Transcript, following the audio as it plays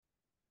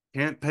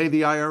Can't pay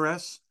the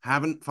IRS?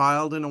 Haven't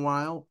filed in a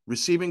while?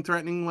 Receiving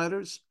threatening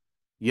letters?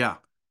 Yeah,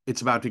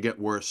 it's about to get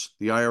worse.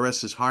 The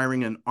IRS is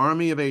hiring an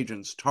army of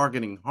agents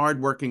targeting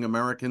hardworking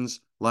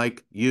Americans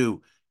like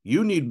you.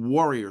 You need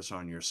warriors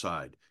on your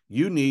side.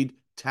 You need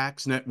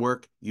Tax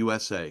Network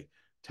USA.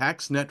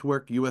 Tax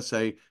Network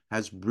USA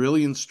has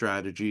brilliant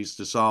strategies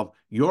to solve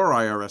your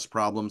IRS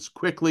problems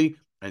quickly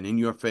and in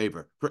your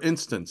favor. For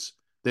instance,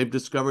 they've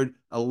discovered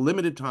a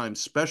limited time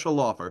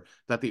special offer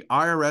that the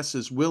IRS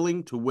is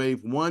willing to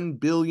waive $1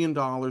 billion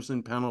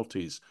in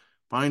penalties.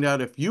 Find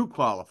out if you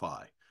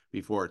qualify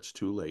before it's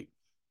too late.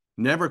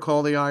 Never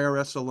call the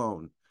IRS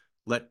alone.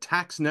 Let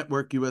Tax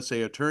Network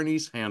USA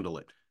attorneys handle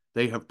it.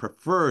 They have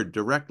preferred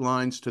direct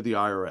lines to the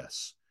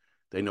IRS.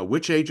 They know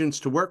which agents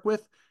to work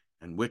with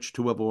and which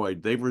to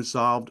avoid. They've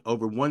resolved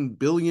over $1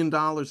 billion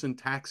in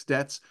tax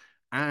debts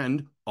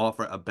and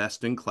offer a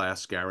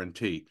best-in-class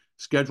guarantee.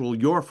 Schedule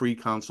your free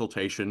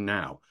consultation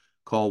now.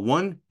 Call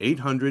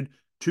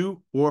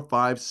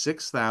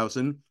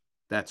 1-800-245-6000.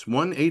 That's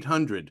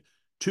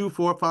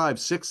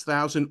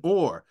 1-800-245-6000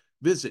 or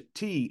visit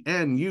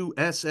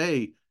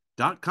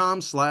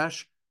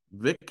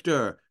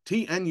tnusa.com/Victor.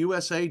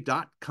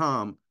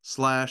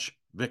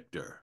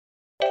 tnusa.com/Victor.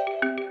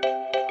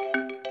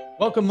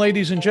 Welcome,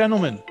 ladies and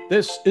gentlemen.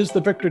 This is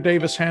the Victor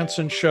Davis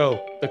Hanson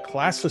Show, the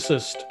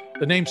Classicist.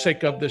 The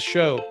namesake of this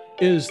show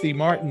is the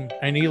Martin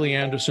and Ely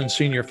Anderson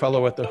Senior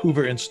Fellow at the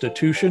Hoover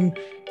Institution.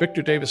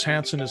 Victor Davis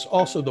Hanson is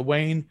also the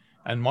Wayne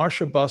and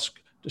Marcia Busk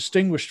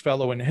Distinguished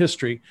Fellow in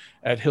History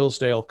at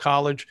Hillsdale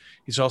College.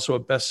 He's also a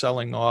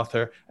best-selling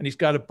author, and he's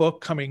got a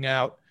book coming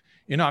out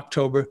in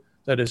October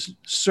that is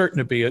certain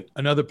to be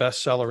another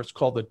bestseller. It's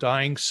called The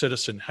Dying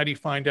Citizen. How do you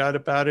find out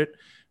about it?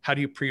 How do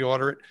you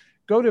pre-order it?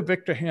 Go to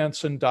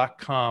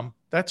victorhanson.com.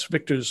 That's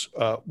Victor's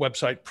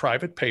website,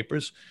 Private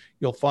Papers.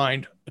 You'll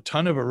find a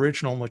ton of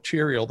original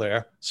material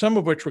there, some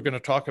of which we're going to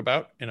talk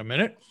about in a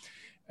minute.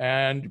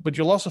 But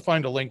you'll also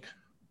find a link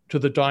to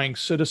The Dying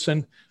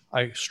Citizen.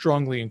 I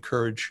strongly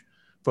encourage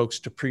folks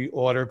to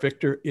pre-order.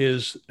 Victor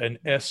is an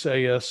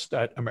essayist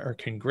at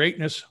American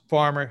Greatness,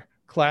 farmer,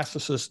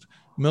 classicist,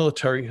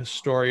 military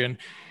historian.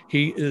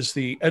 He is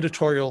the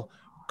editorial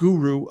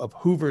guru of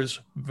Hoover's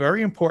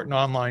very important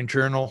online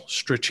journal,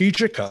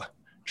 Strategica.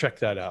 Check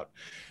that out.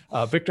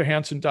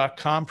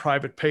 VictorHanson.com,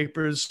 Private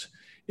Papers,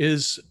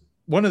 is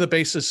one of the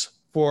bases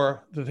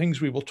for the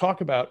things we will talk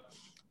about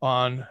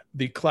on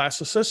The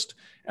Classicist.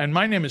 And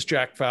my name is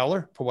Jack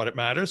Fowler, for what it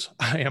matters.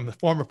 I am the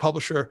former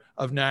publisher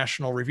of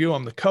National Review.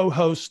 I'm the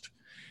co-host,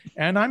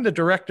 and I'm the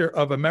director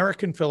of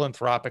American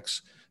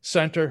Philanthropics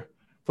Center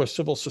for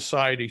Civil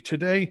Society.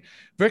 Today,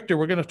 Victor,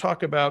 we're going to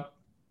talk about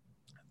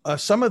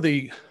some of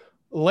the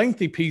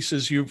lengthy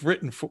pieces you've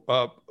written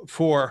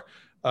for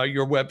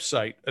your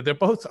website. They're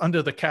both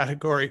under the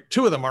category,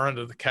 two of them are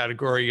under the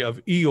category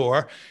of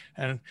Eeyore.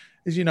 And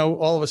as you know,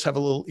 all of us have a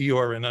little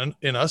Eeyore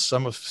in us.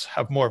 Some of us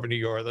have more of an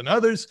Eeyore than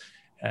others.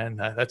 And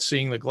that's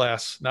seeing the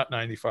glass not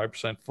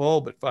 95%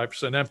 full, but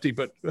 5% empty.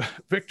 But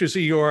Victor's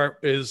Eeyore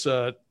is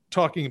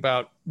talking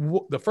about,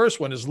 the first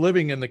one is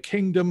living in the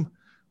kingdom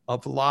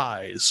of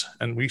lies.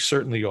 And we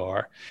certainly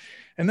are.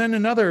 And then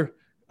another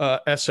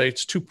essay,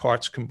 it's two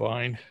parts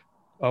combined.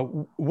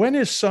 When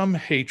is some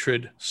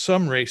hatred,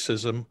 some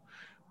racism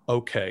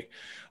okay?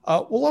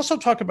 We'll also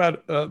talk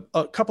about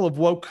a couple of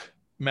woke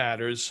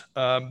matters.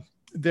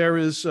 There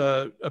is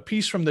a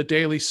piece from the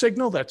Daily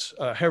Signal, that's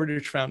a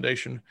Heritage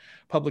Foundation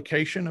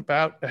publication,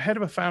 about a head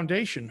of a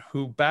foundation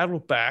who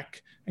battled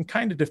back and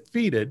kind of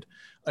defeated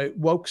a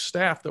woke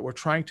staff that were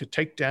trying to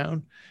take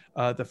down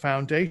the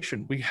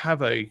foundation. We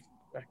have a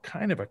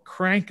kind of a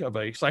crank of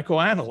a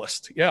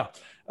psychoanalyst,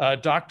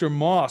 Dr.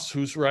 Moss,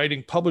 who's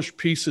writing published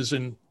pieces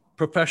in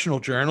professional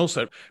journals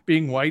that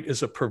being white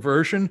is a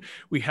perversion.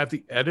 We have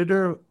the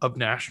editor of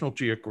National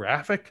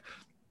Geographic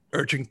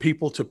urging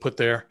people to put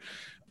their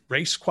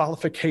race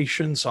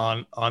qualifications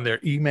on their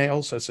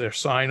emails as their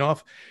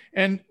sign-off.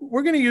 And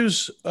we're going to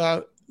use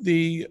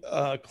the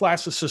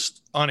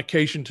Classicist on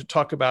occasion to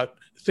talk about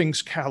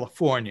things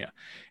California.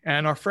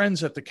 And our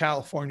friends at the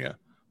California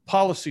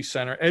Policy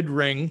Center, Ed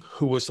Ring,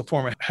 who was the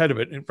former head of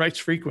it and writes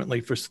frequently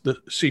for the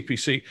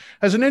CPC,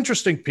 has an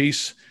interesting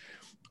piece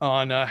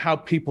on how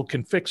people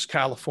can fix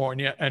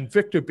California. And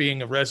Victor,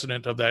 being a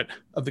resident of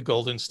the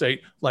Golden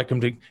State, like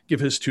him to give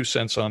his 2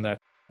 cents on that.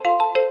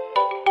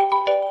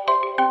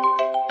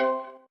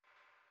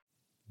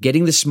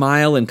 Getting the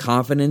smile and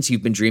confidence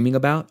you've been dreaming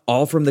about,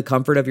 all from the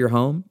comfort of your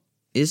home,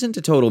 isn't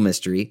a total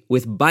mystery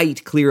with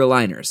Byte clear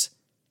aligners.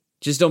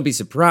 Just don't be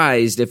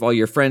surprised if all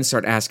your friends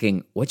start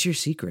asking, "What's your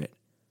secret?"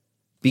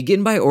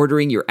 Begin by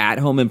ordering your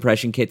at-home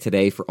impression kit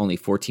today for only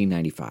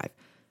 $14.95.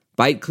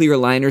 Byte clear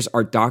aligners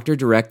are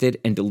doctor-directed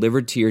and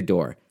delivered to your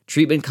door.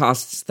 Treatment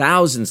costs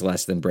thousands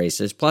less than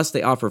braces, plus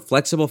they offer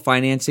flexible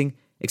financing,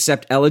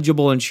 accept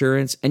eligible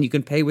insurance, and you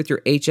can pay with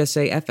your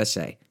HSA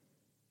FSA.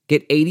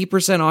 Get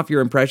 80% off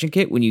your impression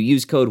kit when you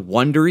use code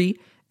WONDERY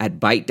at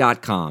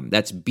Byte.com.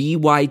 That's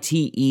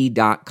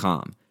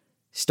BYTE.com.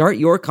 Start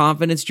your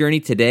confidence journey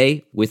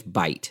today with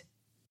Byte.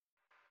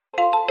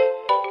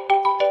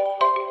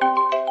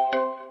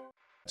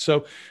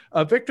 So,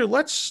 Victor,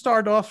 let's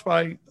start off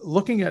by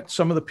looking at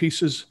some of the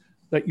pieces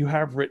that you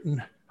have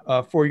written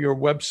for your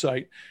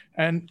website.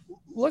 And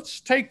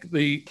let's take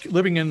the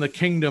living in the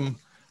kingdom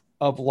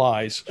of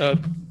lies.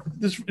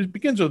 It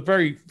begins with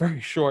very, very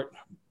short.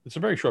 It's a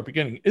very short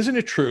beginning. Isn't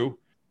it true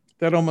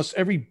that almost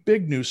every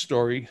big news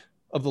story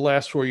of the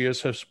last 4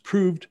 years has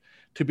proved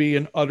to be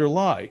an utter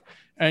lie?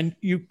 And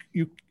you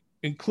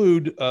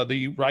include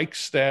the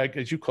Reichstag,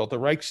 as you call it, the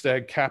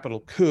Reichstag Capitol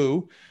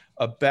coup,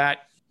 a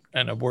bat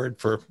and a word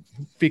for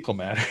fecal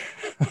matter,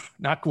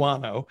 not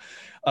guano,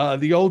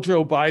 the old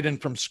Joe Biden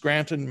from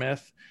Scranton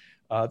myth,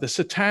 the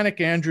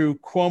satanic Andrew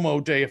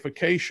Cuomo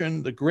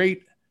deification, the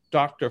great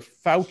Dr.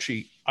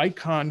 Fauci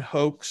icon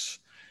hoax.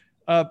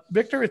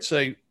 Victor,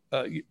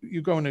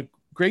 you go into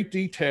great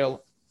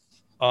detail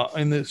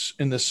in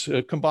this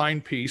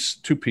combined piece,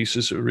 two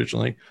pieces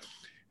originally,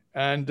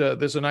 and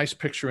there's a nice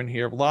picture in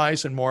here of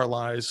lies and more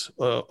lies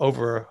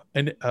over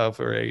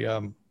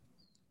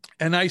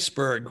an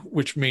iceberg,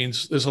 which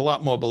means there's a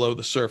lot more below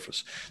the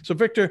surface. So,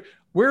 Victor,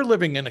 we're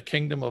living in a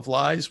kingdom of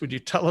lies. Would you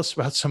tell us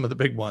about some of the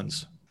big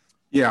ones?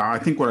 Yeah, I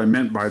think what I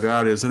meant by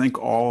that is I think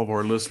all of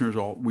our listeners,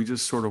 we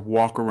just sort of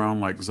walk around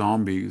like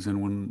zombies.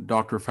 And when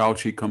Dr.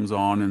 Fauci comes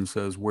on and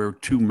says, wear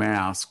 2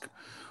 masks,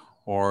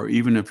 or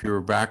even if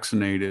you're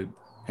vaccinated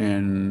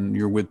and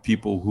you're with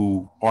people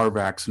who are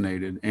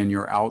vaccinated and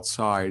you're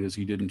outside, as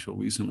he did until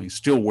recently,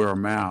 still wear a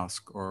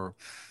mask, or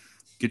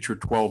get your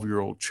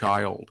 12-year-old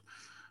child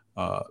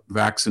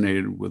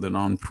vaccinated with an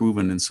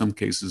unproven, in some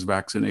cases,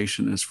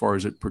 vaccination as far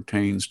as it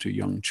pertains to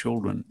young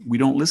children. We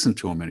don't listen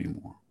to him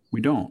anymore. We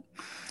don't.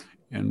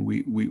 And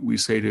we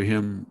say to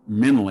him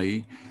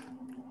mentally,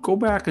 go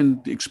back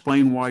and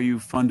explain why you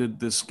funded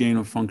this gain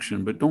of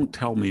function, but don't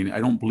tell me, I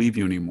don't believe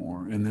you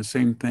anymore. And the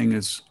same thing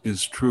is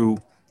true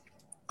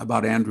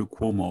about Andrew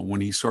Cuomo.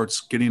 When he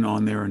starts getting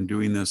on there and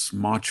doing this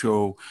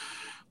macho,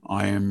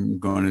 I am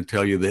going to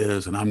tell you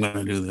this, and I'm going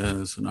to do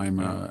this, and I'm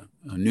a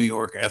New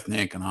York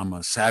ethnic, and I'm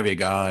a savvy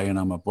guy, and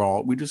I'm a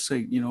brawl. We just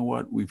say, you know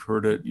what? We've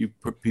heard it. You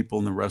put people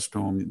in the rest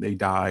home. They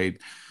died.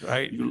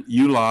 Right.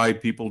 You lied.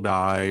 People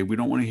die. We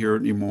don't want to hear it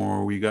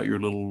anymore. We got your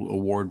little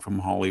award from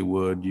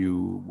Hollywood.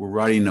 You were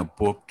writing a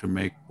book to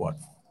make what?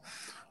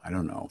 I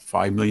don't know,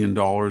 $5 million,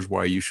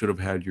 why you should have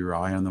had your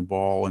eye on the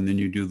ball. And then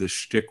you do the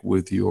shtick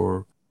with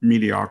your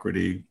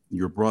mediocrity,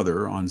 your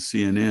brother, on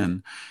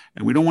CNN,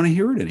 and we don't want to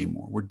hear it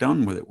anymore. We're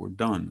done with it. We're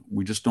done.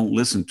 We just don't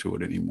listen to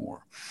it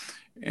anymore.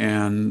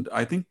 And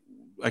I think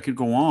I could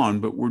go on,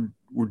 but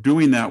we're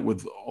doing that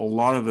with a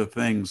lot of the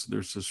things.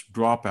 There's this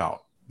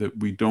dropout that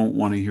we don't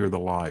want to hear the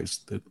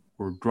lies, that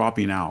we're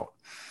dropping out.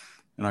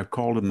 And I've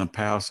called it in the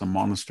past a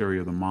monastery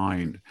of the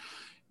mind.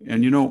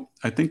 And,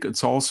 I think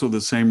it's also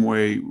the same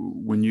way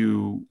when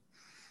you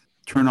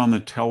turn on the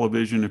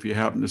television, if you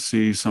happen to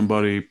see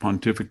somebody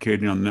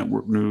pontificating on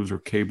network news or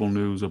cable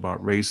news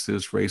about race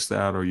this, race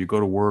that, or you go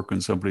to work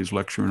and somebody's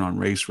lecturing on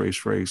race,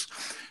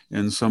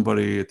 and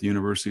somebody at the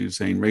university is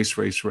saying race,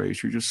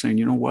 you're just saying,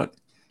 you know what?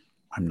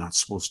 I'm not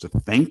supposed to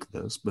think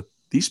this, but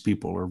these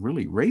people are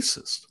really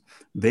racist.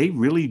 They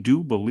really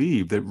do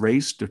believe that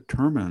race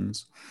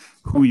determines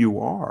who you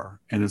are,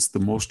 and it's the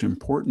most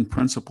important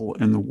principle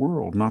in the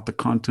world, not the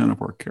content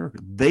of our character.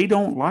 They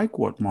don't like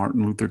what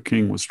Martin Luther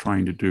King was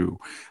trying to do.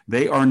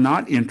 They are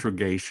not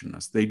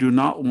integrationists. They do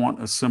not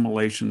want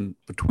assimilation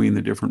between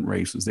the different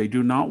races. They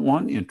do not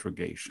want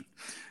integration.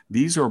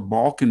 These are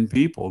Balkan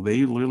people.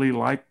 They really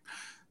like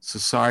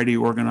society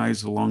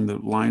organized along the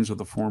lines of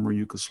the former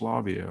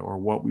Yugoslavia, or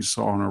what we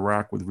saw in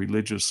Iraq with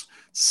religious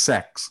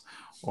sects,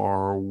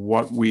 or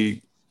what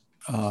we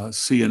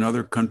see in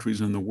other countries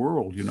in the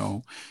world,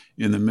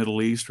 in the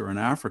Middle East or in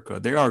Africa.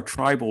 They are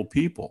tribal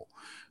people,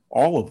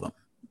 all of them.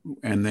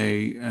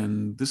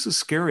 And this is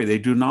scary. They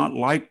do not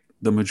like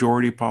the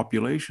majority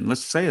population.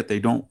 Let's say it. They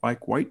don't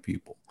like white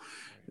people.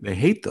 They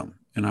hate them.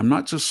 And I'm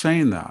not just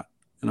saying that.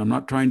 And I'm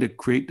not trying to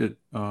create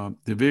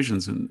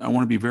divisions. And I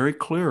want to be very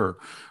clear.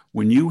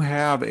 When you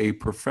have a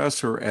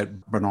professor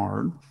at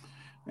Barnard,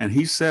 and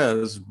he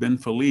says, Ben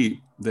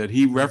Philippe, that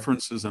he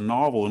references a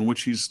novel in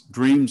which he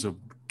dreams of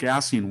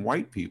gassing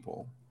white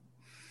people,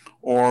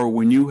 or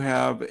when you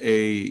have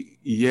a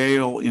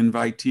Yale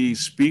invitee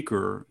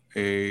speaker,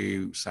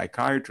 a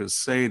psychiatrist,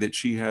 say that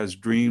she has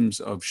dreams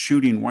of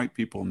shooting white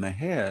people in the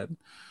head,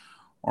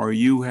 or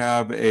you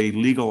have a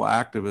legal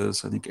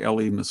activist, I think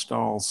Elie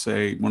Mystal,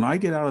 say, when I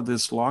get out of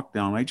this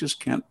lockdown, I just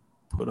can't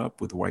put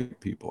up with white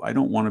people. I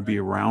don't want to be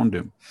around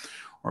him.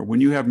 Or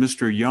when you have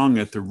Mr. Young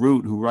at the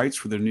Root, who writes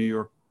for the New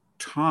York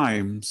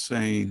Times,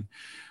 saying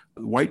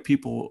white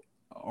people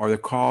are the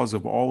cause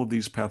of all of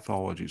these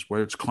pathologies,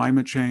 whether it's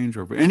climate change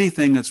or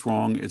anything that's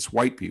wrong, it's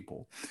white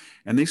people.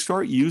 And they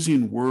start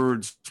using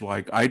words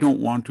like, I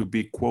don't want to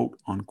be, quote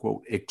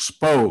unquote,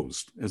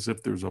 exposed, as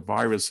if there's a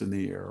virus in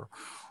the air,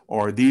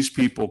 or these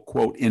people,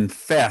 quote,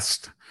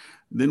 infest.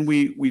 Then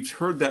we've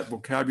heard that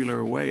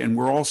vocabulary away, and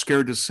we're all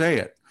scared to say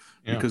it.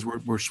 Yeah. Because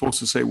we're supposed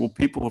to say, well,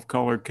 people of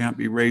color can't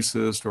be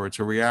racist, or it's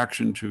a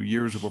reaction to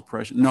years of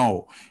oppression.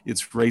 No,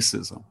 it's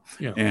racism.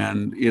 Yeah.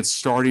 And it's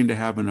starting to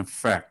have an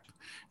effect.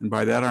 And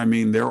by that, I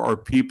mean there are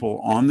people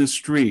on the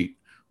street.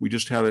 We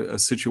just had a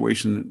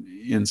situation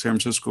in San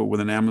Francisco with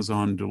an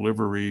Amazon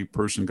delivery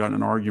person got in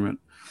an argument.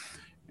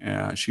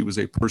 She was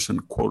a person,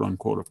 quote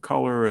unquote, of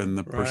color, and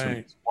the person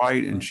was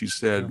white, and she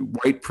said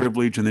white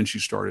privilege, and then she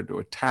started to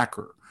attack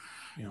her.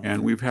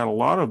 And we've had a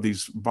lot of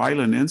these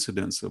violent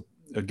incidents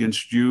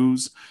against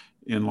Jews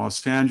in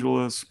Los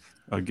Angeles,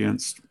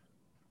 against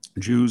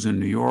Jews in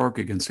New York,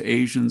 against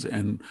Asians,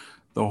 and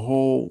the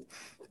whole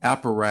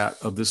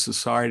apparatus of this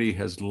society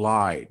has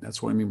lied.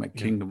 That's what I mean by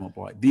kingdom of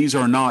light. These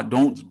are not,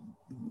 don't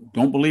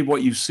believe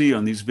what you see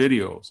on these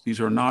videos. These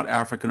are not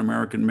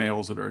African-American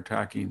males that are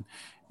attacking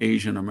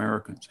Asian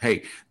Americans.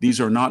 Hey, these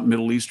are not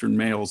Middle Eastern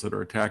males that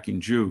are attacking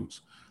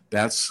Jews.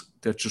 That's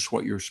just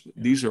what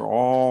these are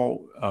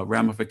all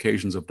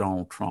ramifications of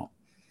Donald Trump.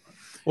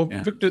 Well,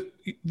 Victor,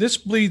 this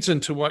bleeds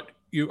into what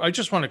I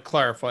just want to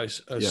clarify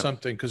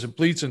something, because it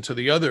bleeds into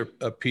the other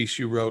piece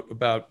you wrote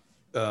about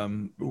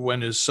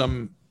when is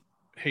some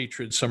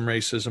hatred, some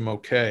racism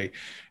okay?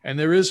 And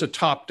there is a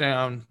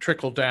top-down,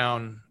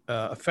 trickle-down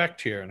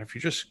effect here. And if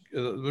you just,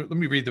 let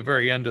me read the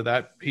very end of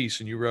that piece.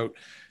 And you wrote,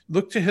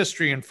 look to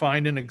history and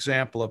find an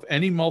example of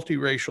any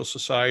multiracial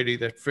society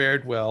that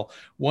fared well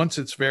once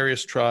its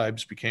various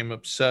tribes became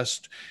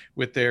obsessed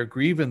with their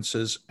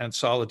grievances and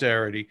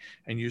solidarity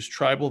and used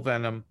tribal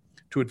venom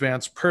to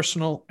advance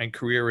personal and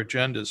career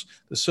agendas.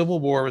 The Civil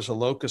War is a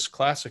locus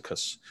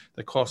classicus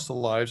that cost the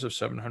lives of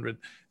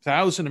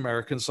 700,000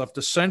 Americans, left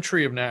a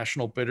century of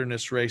national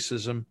bitterness,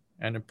 racism,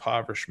 and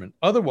impoverishment.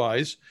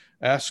 Otherwise,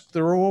 ask the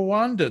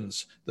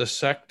Rwandans, the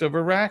sect of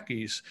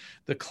Iraqis,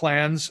 the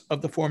clans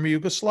of the former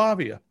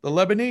Yugoslavia, the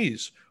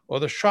Lebanese, or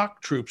the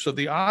shock troops of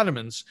the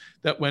Ottomans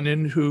that went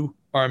into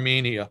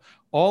Armenia.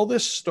 All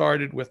this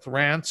started with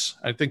rants.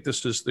 I think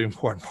this is the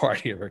important part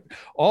here.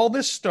 All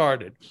this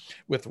started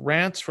with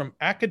rants from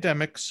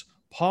academics,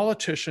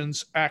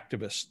 politicians,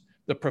 activists,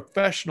 the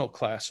professional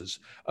classes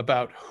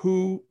about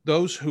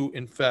those who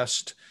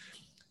infest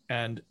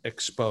and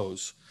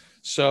expose.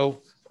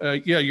 So,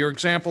 your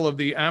example of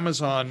the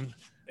Amazon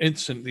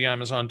incident, the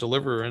Amazon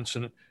deliverer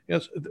incident,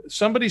 yes,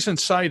 somebody's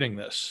inciting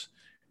this,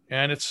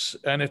 and it's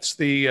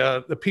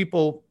the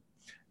people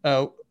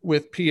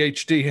with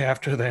PhD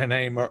after their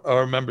name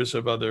are members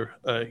of other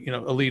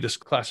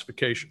elitist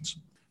classifications.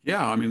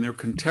 Yeah, I mean, they're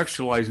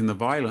contextualizing the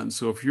violence.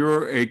 So if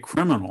you're a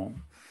criminal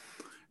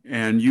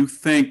and you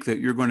think that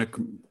you're going to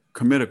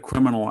commit a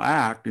criminal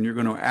act and you're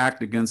going to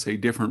act against a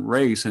different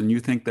race, and you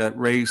think that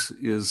race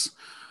is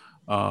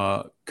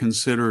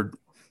considered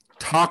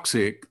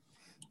toxic,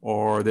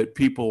 or that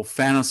people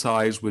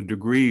fantasize with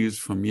degrees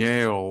from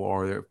Yale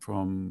or they're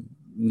from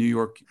New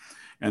York,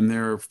 and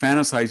they're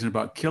fantasizing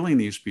about killing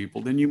these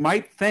people, then you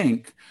might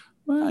think,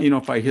 well,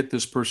 if I hit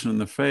this person in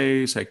the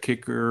face, I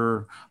kick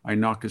her, I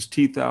knock his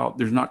teeth out,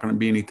 there's not going to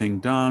be anything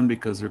done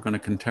because they're going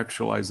to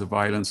contextualize the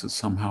violence as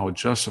somehow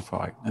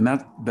justified. And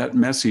that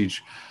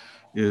message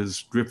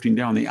is drifting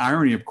down. The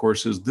irony, of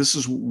course, is this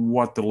is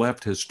what the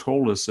left has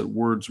told us, that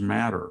words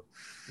matter.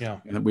 Yeah.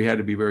 And that we had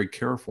to be very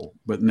careful.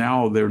 But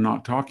now they're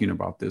not talking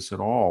about this at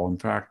all. In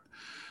fact,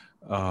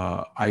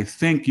 I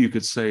think you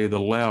could say the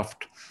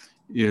left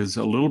is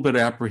a little bit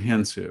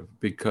apprehensive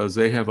because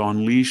they have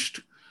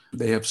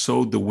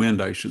sowed the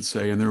wind, I should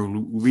say, and they're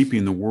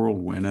reaping the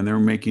whirlwind, and they're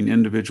making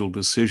individual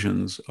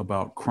decisions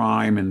about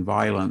crime and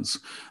violence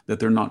that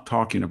they're not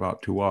talking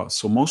about to us.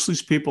 So most of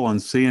these people on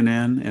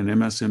CNN and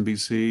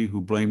MSNBC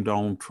who blame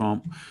Donald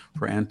Trump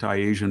for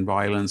anti-Asian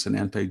violence and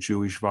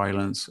anti-Jewish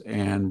violence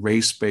and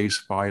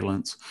race-based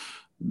violence,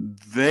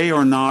 they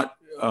are not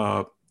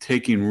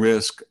taking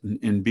risk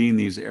in being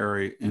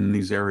in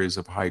these areas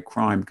of high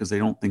crime because they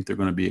don't think they're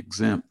going to be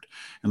exempt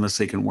unless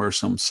they can wear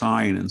some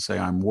sign and say,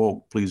 I'm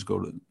woke, please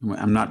go to,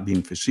 I'm not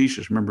being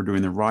facetious. Remember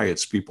during the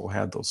riots, people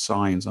had those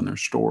signs on their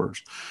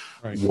stores,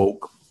 right.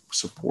 Woke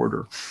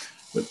supporter.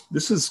 But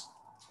this is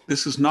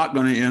not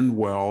going to end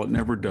well. It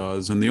never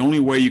does. And the only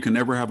way you can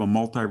ever have a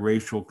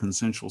multiracial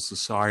consensual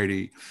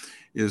society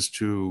is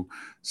to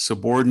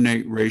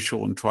subordinate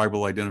racial and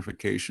tribal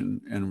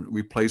identification and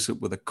replace it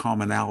with a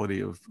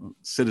commonality of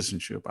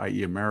citizenship,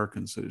 i.e.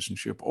 American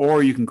citizenship,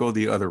 or you can go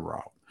the other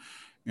route.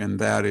 And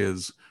that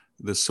is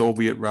the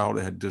Soviet route.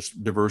 It had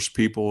diverse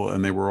people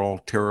and they were all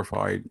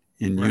terrified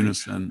in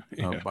unison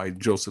by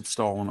Joseph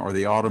Stalin, or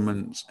the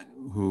Ottomans,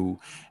 who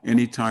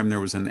anytime there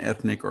was an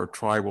ethnic or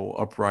tribal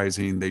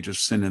uprising, they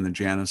just sent in the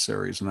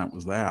Janissaries, and that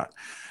was that.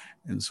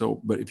 And so,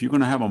 but if you're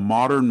going to have a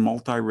modern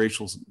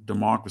multiracial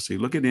democracy,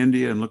 look at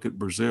India and look at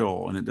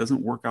Brazil, and it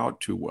doesn't work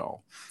out too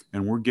well.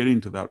 And we're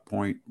getting to that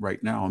point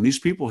right now. And these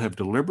people have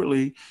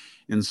deliberately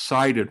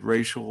incited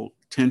racial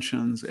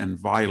tensions and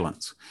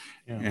violence.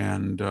 Yeah.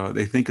 And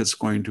they think it's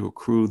going to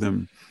accrue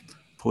them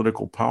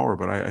political power.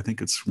 But I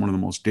think it's one of the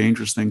most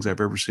dangerous things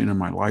I've ever seen in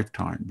my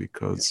lifetime,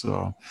 because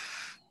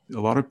a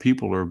lot of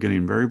people are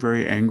getting very,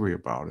 very angry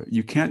about it.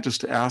 You can't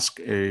just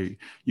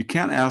you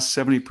can't ask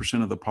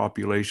 70% of the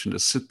population to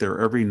sit there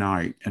every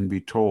night and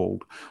be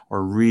told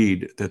or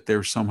read that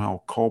they're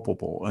somehow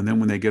culpable. And then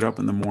when they get up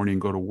in the morning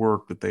and go to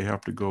work, that they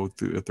have to go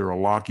through, if they're a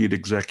Lockheed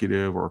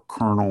executive or a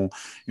colonel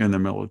in the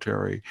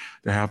military,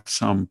 to have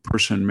some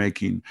person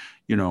making,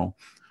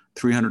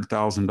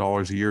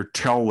 $300,000 a year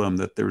tell them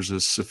that there's a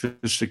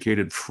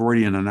sophisticated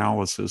Freudian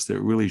analysis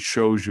that really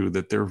shows you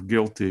that they're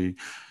guilty,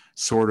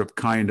 sort of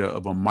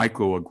of a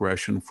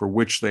microaggression for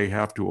which they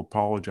have to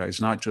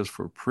apologize, not just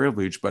for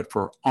privilege, but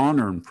for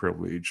honor and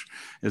privilege,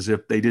 as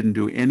if they didn't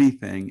do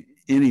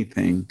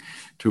anything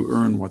to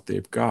earn what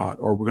they've got.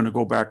 Or we're going to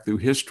go back through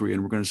history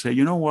and we're going to say,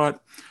 you know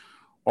what?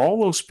 All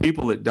those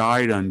people that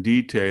died on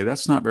D-Day,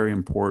 that's not very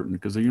important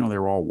because, they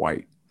were all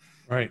white.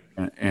 Right.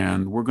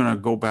 And we're going to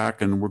go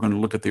back and we're going to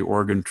look at the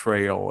Oregon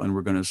Trail and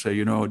we're going to say,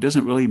 it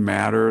doesn't really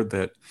matter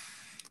that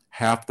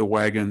half the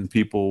wagon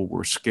people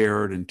were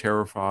scared and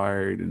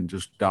terrified and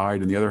just died,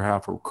 and the other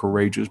half were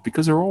courageous,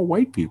 because they're all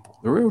white people.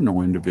 There are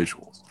no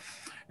individuals.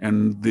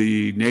 And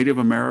the Native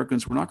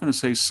Americans, we're not going to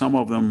say some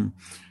of them,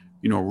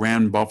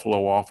 ran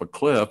buffalo off a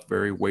cliff,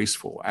 very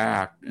wasteful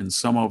act, and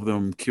some of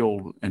them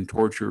killed and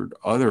tortured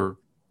other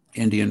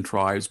Indian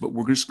tribes, but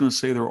we're just going to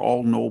say they're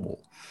all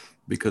noble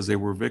because they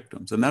were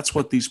victims. And that's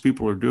what these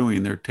people are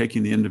doing. They're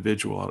taking the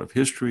individual out of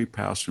history,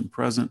 past and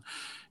present,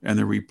 and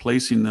they're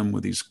replacing them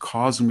with these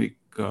cosmic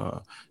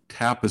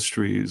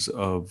tapestries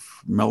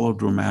of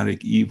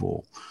melodramatic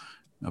evil,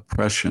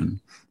 oppression,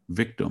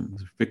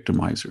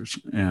 victimizers.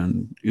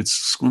 And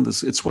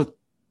it's what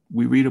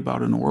we read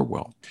about in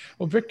Orwell.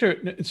 Well, Victor,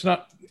 it's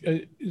not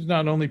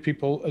only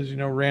people, as you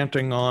know,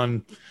 ranting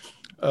on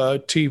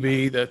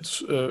TV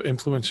that's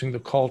influencing the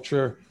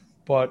culture,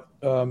 but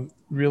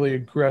really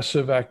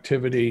aggressive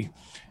activity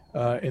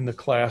in the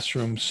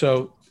classroom.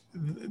 So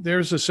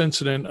there's this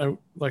incident I'd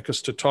like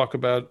us to talk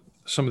about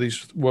some of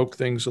these woke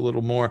things a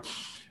little more.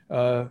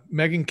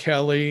 Megyn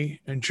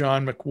Kelly and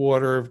John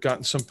McWhorter have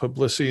gotten some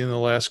publicity in the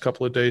last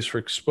couple of days for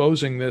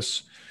exposing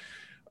this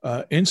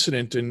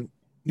incident in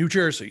New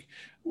Jersey,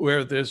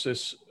 where there's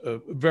this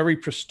very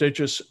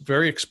prestigious,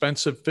 very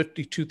expensive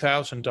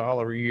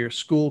 $52,000 a year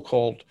school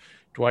called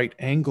Dwight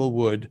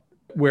Englewood,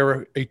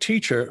 where a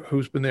teacher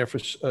who's been there for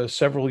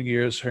several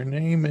years, her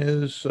name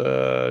is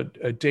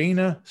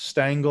Dana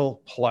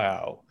Stangl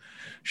Plow.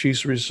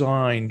 She's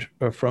resigned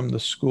from the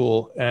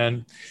school.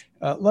 And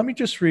let me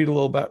just read a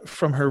little bit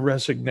from her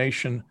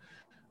resignation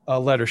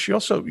letter. She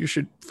also, you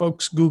should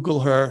folks Google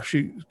her.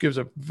 She gives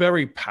a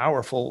very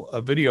powerful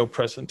video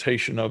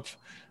presentation of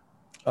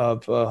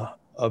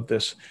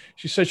this.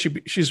 She said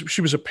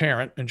she was a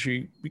parent and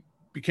she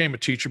became a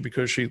teacher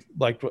because she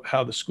liked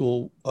how the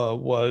school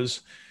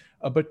was.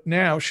 But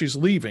now she's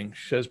leaving,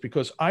 she says,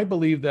 because I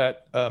believe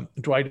that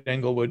Dwight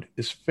Englewood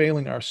is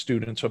failing our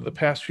students. Over the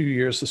past few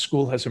years, the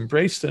school has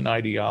embraced an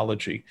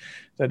ideology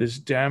that is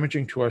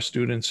damaging to our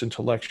students'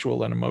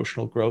 intellectual and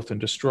emotional growth and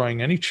destroying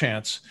any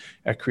chance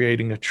at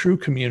creating a true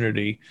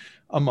community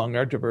among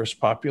our diverse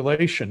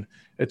population,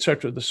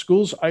 etc. The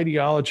school's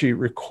ideology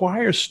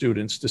requires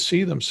students to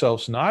see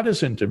themselves not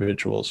as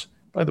individuals.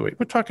 By the way,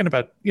 we're talking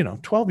about,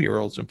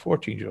 12-year-olds and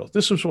 14-year-olds.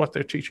 This is what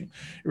they're teaching.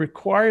 It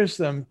requires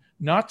them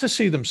not to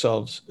see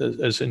themselves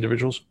as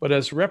individuals, but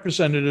as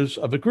representatives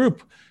of a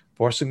group,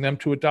 forcing them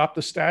to adopt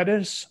the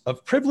status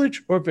of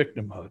privilege or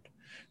victimhood.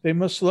 They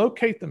must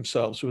locate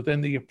themselves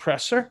within the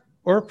oppressor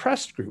or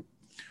oppressed group,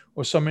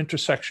 or some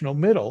intersectional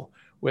middle,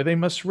 where they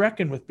must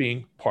reckon with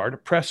being part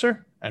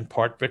oppressor and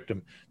part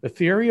victim. The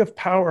theory of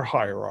power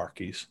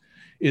hierarchies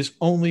is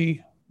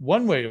only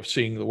one way of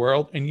seeing the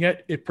world, and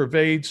yet it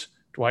pervades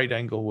Dwight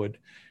Englewood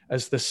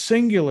as the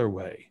singular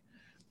way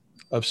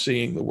of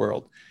seeing the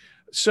world.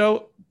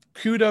 So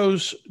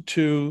kudos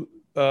to,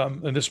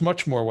 and there's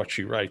much more what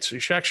she writes.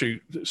 She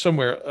actually,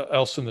 somewhere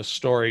else in the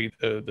story,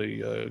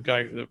 the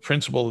guy, the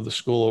principal of the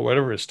school, or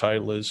whatever his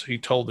title is, he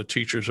told the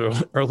teachers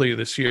earlier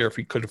this year if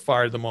he could have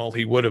fired them all,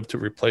 he would have, to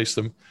replace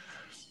them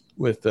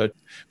with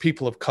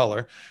people of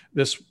color.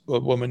 This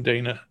woman,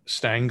 Dana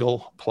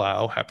Stangl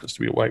Plow, happens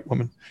to be a white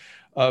woman.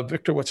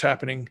 Victor, what's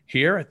happening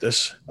here at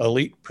this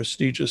elite,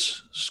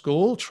 prestigious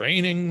school,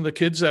 training the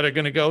kids that are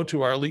going to go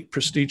to our elite,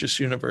 prestigious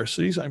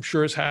universities, I'm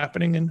sure is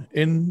happening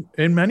in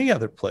many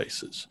other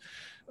places.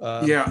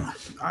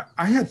 I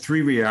had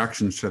three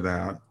reactions to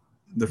that.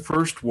 The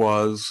first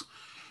was,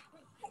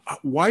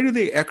 why do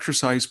they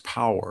exercise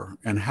power,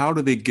 and how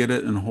do they get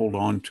it and hold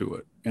on to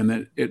it? And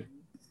that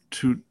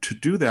to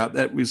do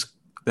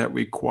that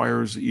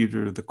requires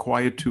either the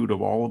quietude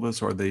of all of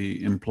us or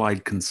the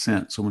implied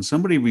consent. So when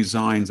somebody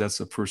resigns, that's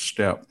the first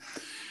step.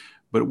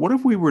 But what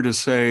if we were to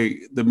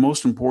say, the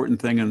most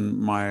important thing in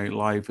my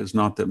life is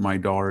not that my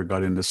daughter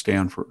got into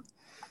Stanford.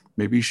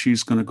 Maybe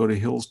she's going to go to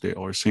Hillsdale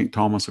or St.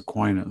 Thomas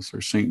Aquinas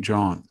or St.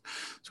 John.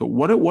 So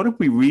what if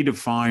we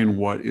redefine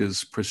what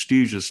is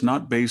prestigious,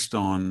 not based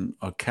on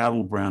a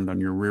cattle brand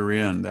on your rear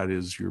end, that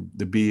is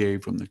the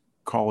BA from the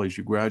college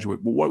you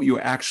graduate, but what you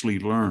actually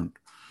learned?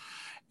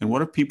 And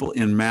what if people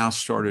in mass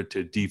started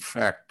to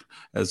defect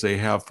as they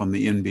have from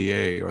the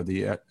NBA or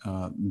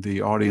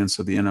the audience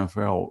of the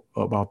NFL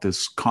about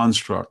this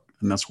construct.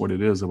 And that's what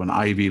it is, of an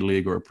Ivy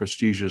League or a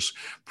prestigious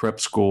prep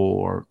school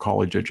or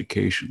college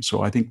education.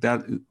 So I think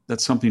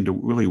that's something to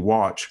really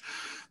watch.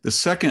 The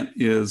second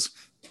is,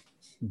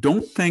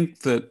 don't think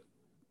that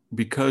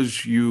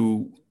because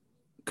you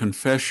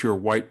confess your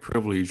white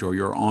privilege or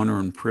your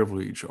honor-earned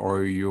privilege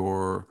or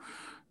you're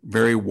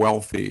very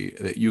wealthy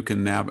that you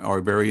can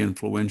or very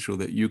influential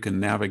that you can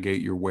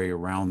navigate your way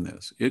around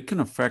this. It can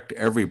affect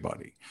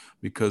everybody,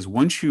 because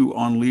once you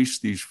unleash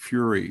these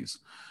furies,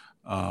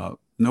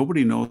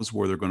 nobody knows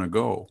where they're going to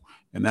go.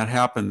 And that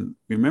happened.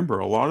 Remember,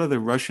 a lot of the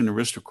Russian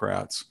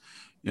aristocrats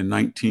in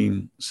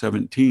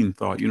 1917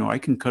 thought, I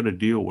can cut a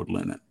deal with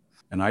Lenin.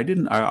 And I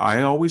didn't.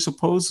 I always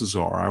opposed the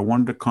Tsar. I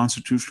wanted a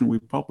constitutional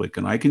republic,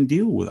 and I can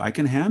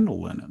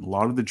handle Lenin. A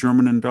lot of the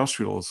German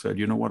industrialists said,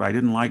 you know what, I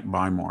didn't like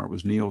Weimar. It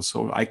was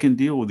neo-social. I can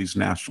deal with these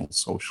national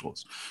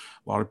socialists.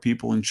 A lot of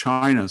people in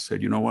China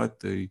said, you know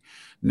what, the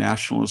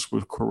nationalists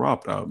were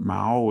corrupt.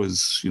 Mao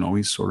is,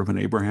 he's sort of an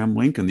Abraham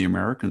Lincoln. The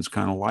Americans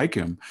kind of like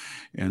him,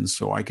 and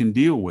so I can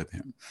deal with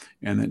him.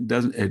 And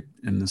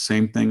and the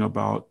same thing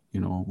about,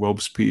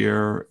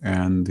 Robespierre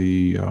and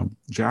the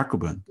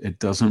Jacobin. It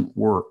doesn't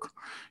work.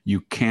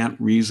 You can't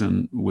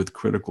reason with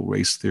critical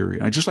race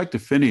theory. I'd just like to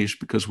finish,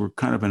 because we're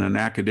kind of in an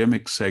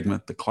academic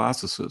segment, the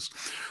classicist.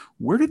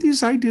 Where did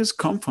these ideas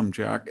come from,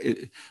 Jack?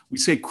 We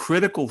say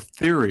critical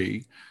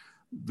theory,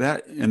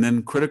 and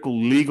then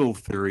critical legal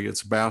theory,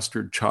 it's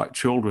bastard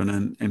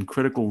children, and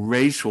critical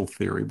racial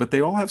theory, but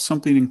they all have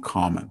something in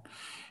common.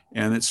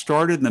 And it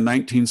started in the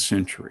 19th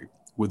century,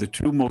 where the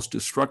two most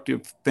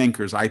destructive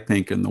thinkers, I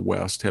think, in the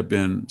West have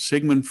been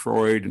Sigmund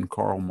Freud and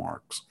Karl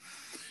Marx.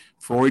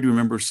 Freud,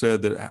 remember,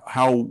 said that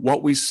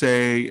what we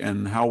say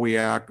and how we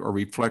act are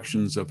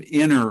reflections of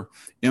inner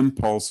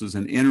impulses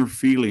and inner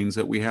feelings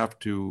that we have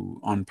to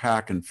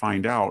unpack and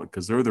find out,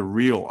 because they're the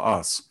real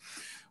us.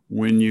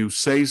 When you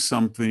say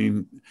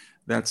something,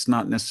 that's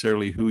not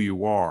necessarily who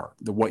you are.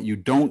 What you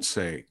don't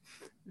say.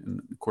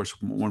 And of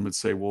course, one would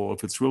say, well,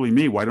 if it's really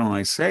me, why don't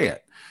I say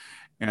it?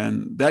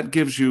 And that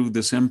gives you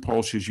this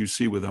impulse, as you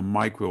see with a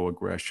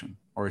microaggression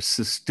or a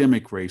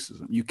systemic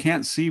racism. You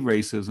can't see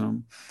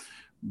racism,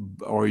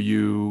 or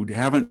you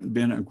haven't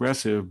been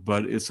aggressive,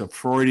 but it's a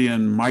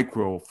Freudian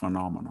micro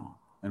phenomenon.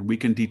 And we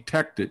can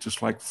detect it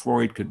just like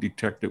Freud could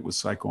detect it with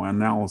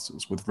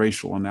psychoanalysis, with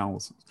racial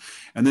analysis.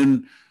 And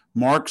then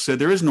Marx said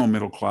there is no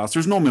middle class,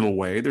 there's no middle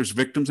way, there's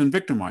victims and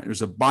victimized,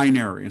 there's a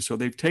binary. And so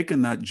they've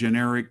taken that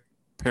generic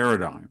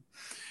paradigm.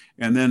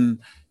 And then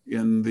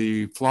in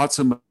the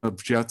flotsam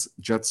of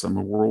jetsam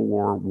of World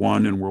War I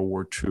and World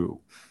War II,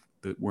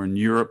 that when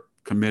Europe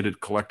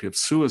committed collective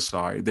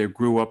suicide, they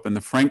grew up in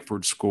the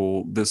Frankfurt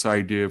School, this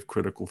idea of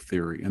critical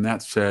theory. And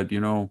that said,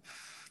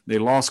 they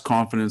lost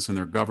confidence in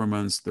their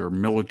governments, their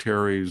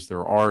militaries,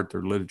 their art,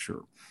 their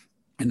literature.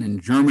 And in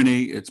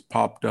Germany, it's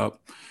popped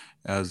up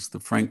as the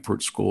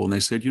Frankfurt School. And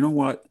they said, you know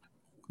what?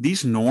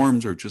 These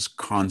norms are just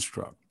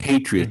construct.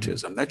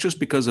 Patriotism, that's just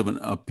because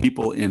of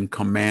people in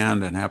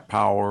command and have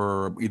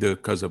power, either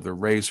because of their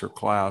race or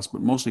class,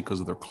 but mostly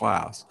because of their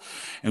class.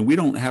 And we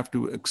don't have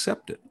to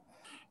accept it.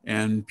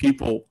 And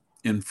people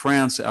in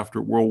France after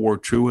World War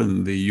II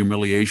and the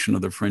humiliation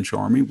of the French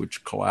army,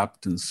 which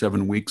collapsed in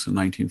 7 weeks in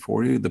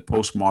 1940, the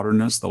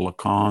postmodernists, the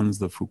Lacans,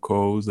 the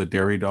Foucaults, the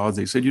Derridas,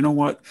 they said, you know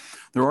what?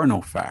 There are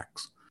no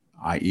facts,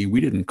 i.e. we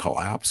didn't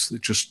collapse.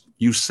 It's just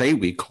you say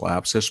we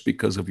collapse. That's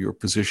because of your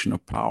position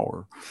of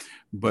power.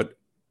 But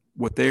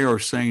what they are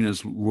saying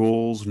is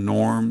rules,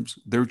 norms,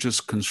 they're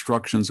just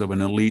constructions of an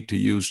elite to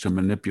use to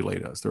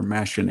manipulate us. They're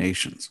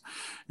machinations.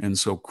 And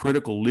so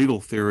critical legal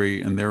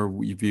theory, in their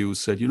view,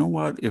 said, you know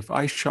what, if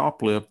I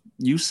shoplift,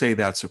 you say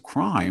that's a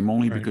crime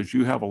only because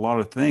you have a lot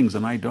of things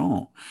and I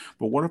don't.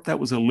 But what if that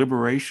was a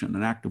liberation,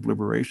 an act of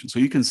liberation? So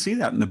you can see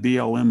that in the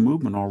BLM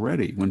movement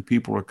already, when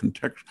people are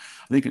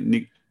I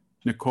think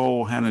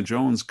Nicole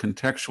Hannah-Jones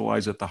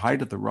contextualized at the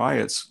height of the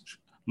riots,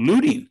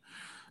 looting,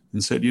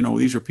 and said,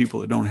 these are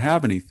people that don't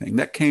have anything.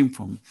 That came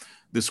from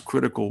this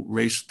critical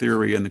race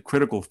theory and the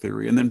critical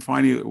theory. And then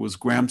finally, it was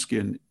Gramsci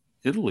in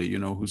Italy,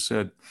 who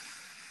said,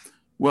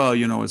 well,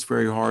 it's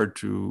very hard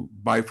to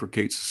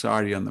bifurcate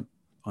society on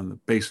the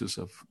basis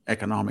of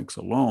economics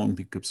alone,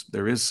 because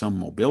there is some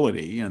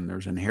mobility and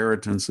there's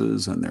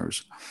inheritances and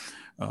there's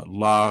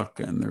luck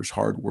and there's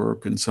hard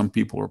work, and some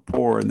people are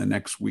poor and the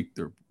next week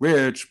they're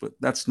rich, but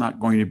that's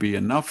not going to be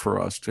enough for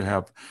us to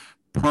have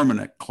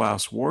permanent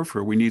class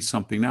warfare. We need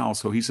something else.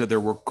 So he said there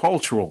were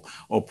cultural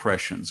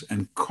oppressions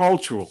and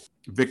cultural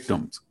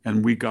victims.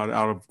 And we got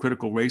out of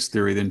critical race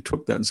theory, then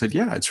took that and said,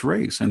 yeah, it's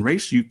race. And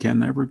race you can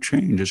never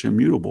change. It's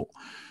immutable.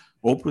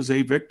 Oprah's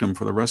a victim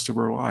for the rest of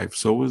her life.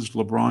 So is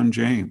LeBron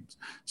James.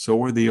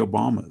 So are the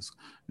Obamas.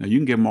 Now, you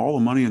can give them all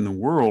the money in the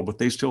world, but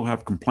they still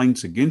have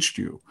complaints against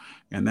you.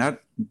 And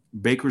that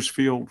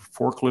Bakersfield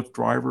forklift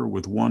driver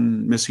with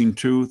one missing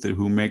tooth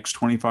who makes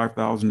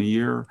 $25,000 a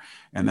year,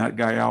 and that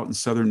guy out in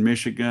southern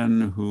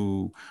Michigan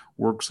who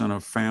works on a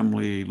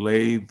family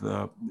lathe,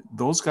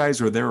 those guys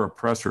are their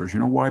oppressors. You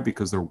know why?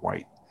 Because they're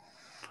white.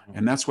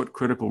 And that's what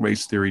critical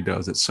race theory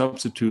does. It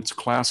substitutes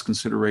class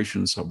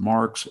considerations of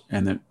Marx,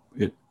 and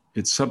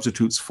it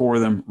substitutes for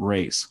them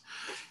race.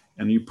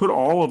 And you put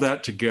all of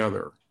that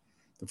together,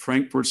 the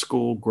Frankfurt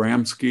School,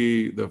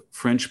 Gramsci, the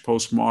French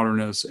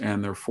postmodernists,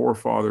 and their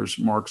forefathers,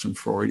 Marx and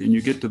Freud, and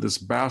you get to this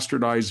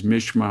bastardized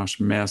mishmash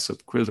mess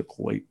of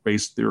critical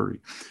race theory,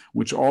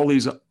 which all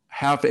these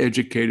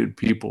half-educated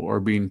people are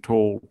being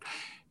told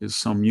is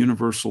some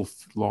universal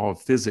law of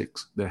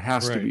physics that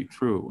has to be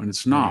true, and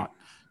it's not.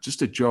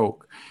 Just a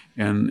joke.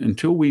 And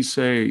until we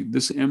say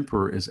this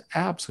emperor is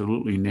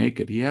absolutely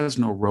naked, he has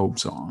no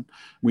robes on,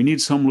 we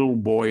need some little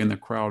boy in the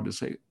crowd to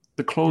say,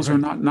 the clothes are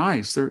not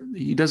nice.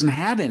 He doesn't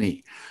have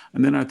any.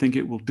 And then I think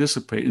it will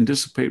dissipate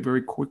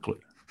very quickly.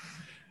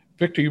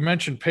 Victor, you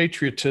mentioned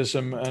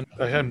patriotism, and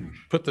I hadn't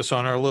put this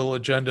on our little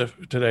agenda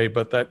today,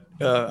 but that,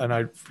 and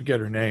I forget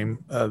her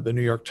name, the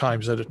New York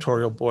Times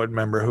editorial board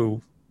member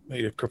who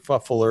made a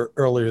kerfuffle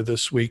earlier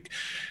this week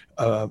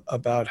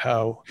about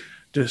how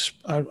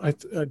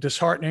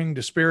disheartening,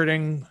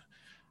 dispiriting,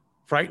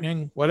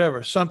 frightening,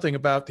 whatever, something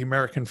about the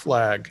American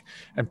flag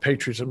and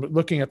patriotism.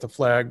 Looking at the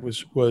flag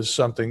was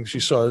something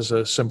she saw as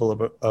a symbol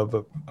of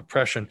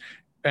oppression.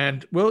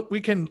 And we'll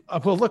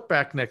look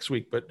back next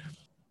week, but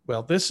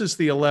this is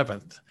the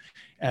 11th,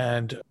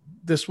 and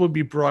this will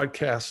be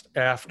broadcast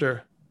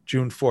after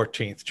June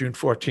 14th. June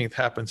 14th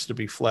happens to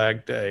be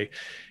Flag Day.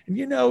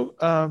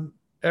 And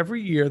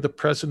every year the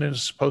president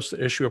is supposed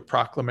to issue a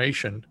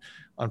proclamation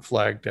on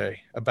Flag Day,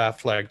 about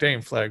Flag Day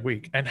and Flag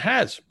Week, and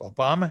has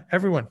Obama,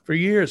 everyone, for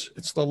years.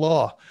 It's the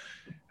law.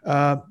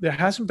 There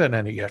hasn't been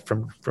any yet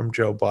from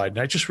Joe Biden.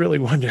 I just really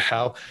wonder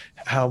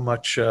how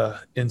much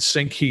in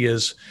sync he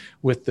is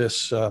with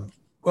this.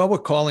 We're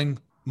calling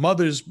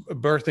mothers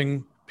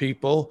birthing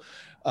people.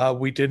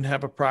 We didn't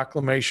have a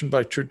proclamation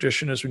by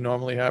tradition as we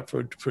normally have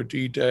for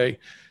D-Day.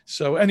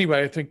 So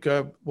anyway, I think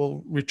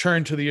we'll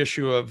return to the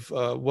issue of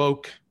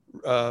woke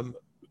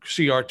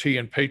CRT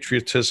and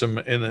patriotism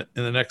in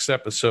the next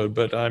episode,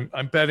 but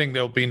I'm betting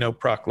there'll be no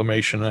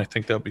proclamation. I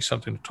think there'll be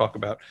something to talk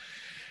about.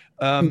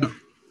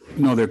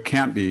 No, there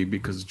can't be,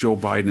 because Joe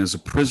Biden is a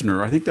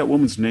prisoner. I think that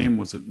woman's name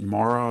was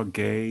Mara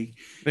Gay.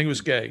 I think it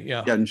was Gay.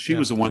 Yeah. Yeah, and she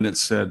was the one that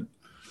said,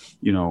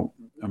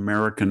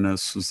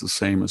 Americanness is the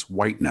same as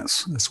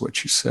whiteness. That's what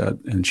she said,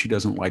 and she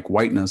doesn't like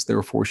whiteness.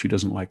 Therefore, she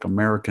doesn't like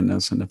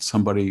Americanness. And if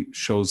somebody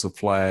shows the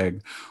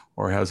flag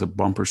or has a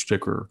bumper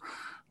sticker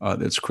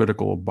that's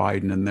critical of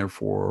Biden, and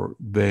therefore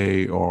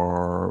they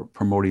are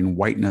promoting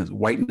whiteness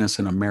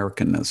and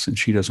Americanness, and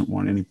she doesn't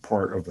want any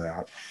part of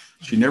that.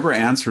 She never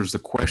answers the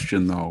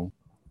question, though,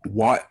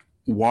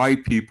 why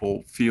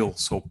people feel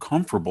so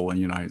comfortable in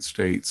the United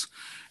States,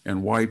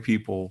 and why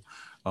people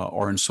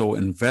are so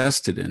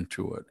invested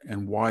into it,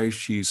 and why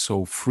she's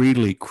so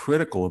freely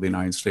critical of the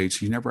United States.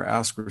 She never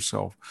asks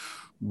herself,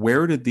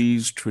 where did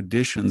these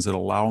traditions that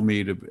allow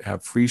me to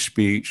have free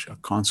speech, a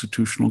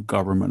constitutional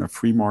government, a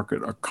free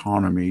market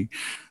economy,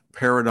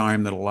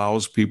 paradigm that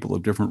allows people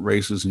of different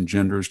races and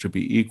genders to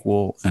be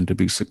equal and to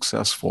be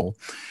successful,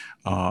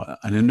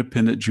 an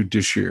independent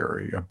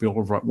judiciary, a Bill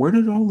of Rights, where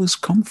did all this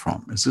come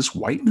from? Is this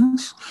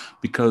whiteness?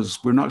 Because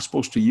we're not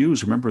supposed to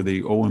use, remember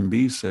the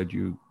OMB said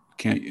you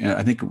can't,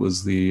 I think it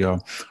was the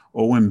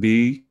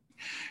OMB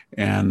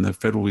and the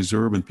Federal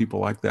Reserve and people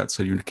like that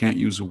said you can't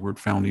use the word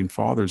founding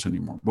fathers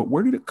anymore. But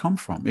where did it come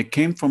from? It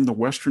came from the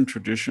Western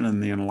tradition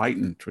and the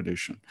Enlightened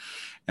tradition.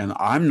 And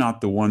I'm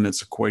not the one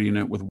that's equating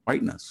it with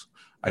whiteness.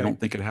 I don't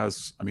think it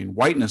has,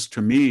 whiteness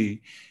to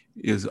me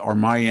are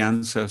my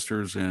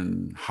ancestors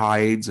in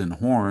hides and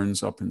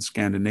horns up in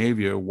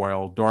Scandinavia,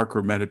 while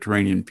darker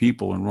Mediterranean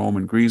people in Rome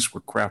and Greece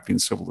were crafting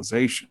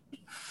civilization.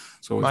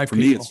 So for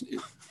me, it's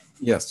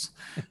yes.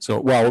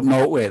 So,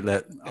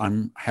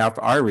 I'm half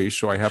Irish,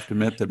 so I have to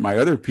admit that my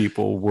other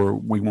people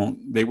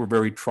they were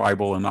very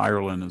tribal in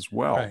Ireland as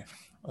well,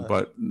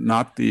 but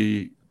not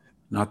the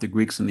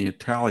Greeks and the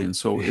Italians.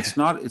 So it's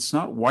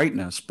not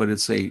whiteness, but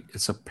it's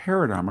a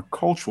paradigm, a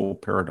cultural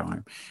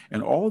paradigm.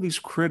 And all of these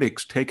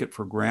critics take it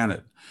for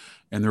granted,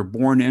 and they're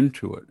born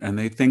into it, and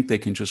they think they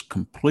can just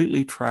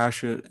completely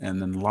trash it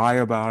and then lie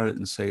about it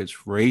and say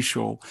it's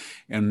racial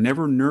and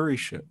never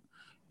nourish it.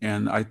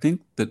 And I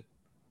think that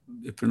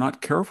if they're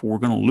not careful, we're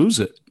going to lose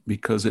it,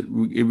 because it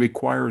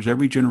requires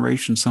every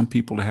generation, some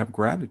people, to have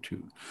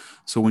gratitude.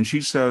 So when she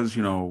says,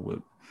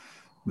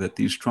 that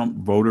these Trump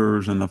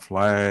voters and the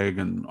flag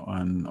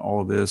and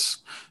all of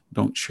this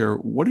don't share,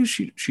 what is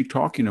she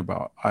talking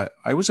about?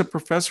 I was a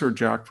professor,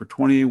 Jack, for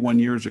 21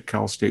 years at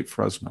Cal State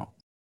Fresno.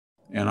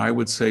 And I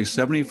would say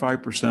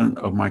 75%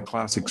 of my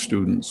classic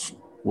students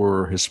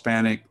were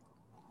Hispanic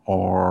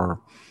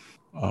or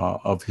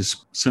of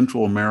his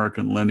Central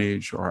American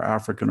lineage, or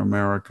African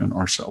American,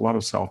 or a lot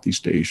of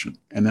Southeast Asian.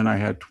 And then I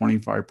had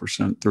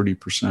 25%,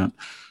 30%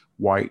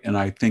 white. And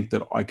I think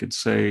that I could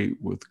say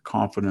with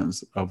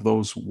confidence, of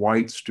those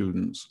white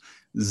students,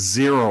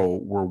 0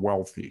 were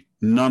wealthy.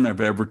 None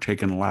have ever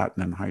taken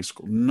Latin in high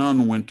school.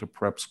 None went to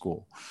prep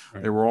school.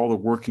 Right. They were all the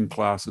working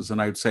classes.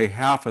 And I'd say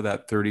half of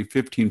that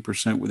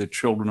 15% were the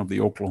children of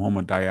the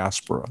Oklahoma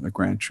diaspora, the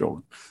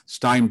grandchildren,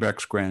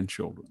 Steinbeck's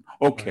grandchildren.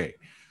 Okay. Right.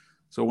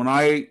 So when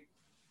I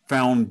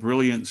found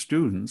brilliant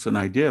students, and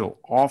I did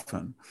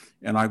often,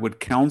 and I would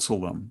counsel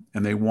them,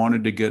 and they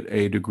wanted to get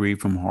a degree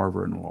from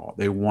Harvard in law.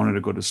 They wanted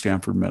to go to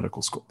Stanford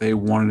Medical School. They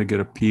wanted to get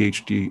a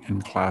PhD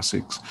in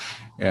classics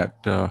at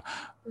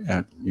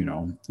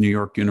New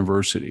York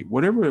University,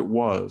 whatever it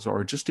was,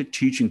 or just a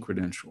teaching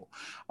credential.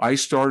 I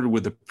started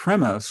with the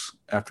premise,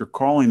 after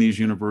calling these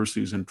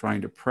universities and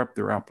trying to prep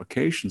their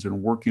applications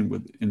and working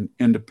with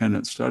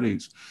independent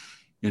studies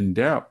in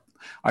depth,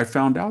 I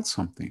found out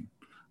something,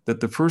 that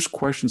the first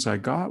questions I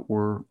got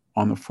were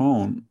on the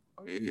phone.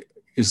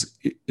 Is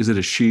it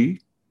a she?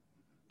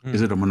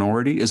 Is it a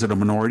minority? Is it a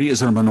minority?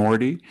 Is it a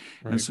minority?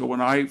 Right. And so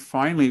when I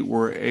finally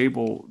were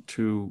able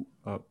to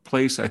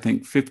place, I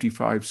think,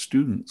 55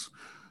 students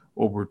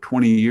over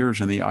 20 years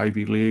in the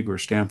Ivy League or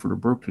Stanford or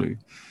Berkeley,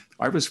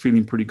 I was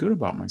feeling pretty good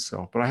about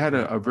myself. But I had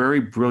a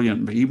very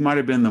brilliant, he might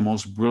have been the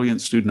most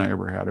brilliant student I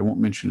ever had. I won't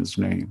mention his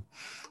name,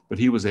 but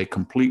he was a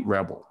complete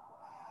rebel.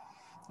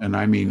 And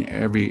I mean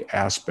every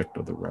aspect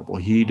of the rebel.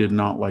 He did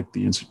not like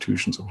the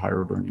institutions of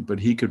higher learning, but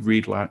he could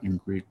read Latin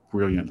and Greek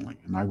brilliantly.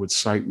 And I would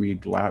sight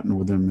read Latin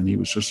with him, and he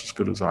was just as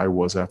good as I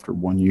was after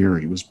 1 year.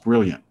 He was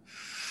brilliant.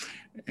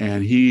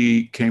 And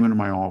he came into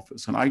my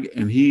office,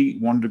 and he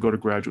wanted to go to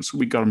graduate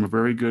school. We got him a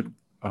very good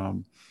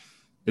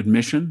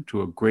admission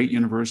to a great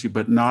university,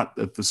 but not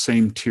at the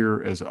same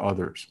tier as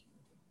others.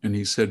 And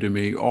he said to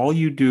me, all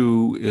you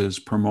do is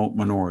promote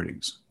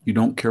minorities. You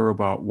don't care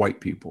about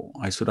white people.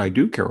 I said, I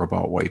do care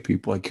about white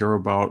people. I care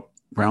about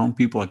brown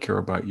people. I care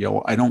about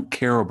yellow. I don't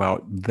care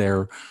about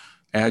their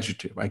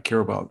adjective. I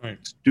care about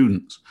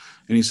students.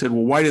 And he said,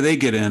 well, why do they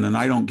get in and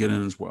I don't get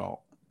in as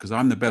well? Because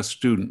I'm the best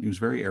student. He was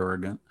very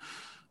arrogant.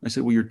 I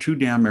said, well, you're too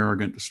damn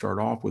arrogant to start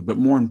off with. But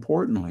more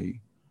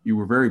importantly, you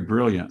were very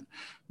brilliant.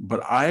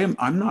 But I'm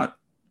not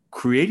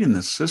creating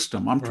the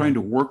system. I'm trying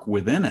to work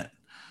within it.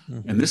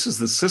 Mm-hmm. And this is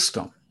the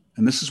system.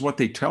 And this is what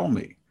they tell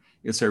me.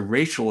 It's a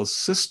racialist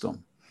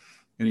system.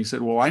 And he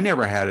said, well, I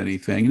never had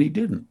anything. And he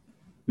didn't.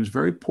 He was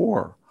very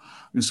poor.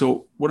 And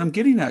so what I'm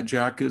getting at,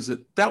 Jack, is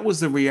that was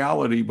the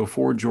reality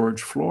before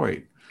George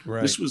Floyd.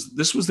 Right. This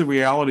was the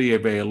reality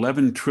of a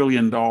 $11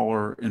 trillion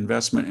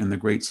investment in the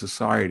Great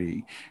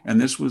Society. And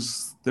this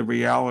was the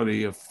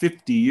reality of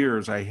 50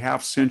 years, a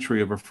half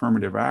century of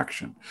affirmative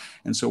action.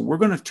 And so we're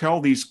going to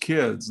tell these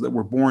kids that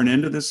were born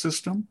into this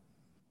system,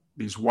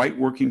 these white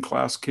working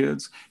class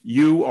kids,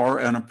 you are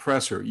an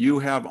oppressor. You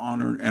have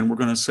honor. And we're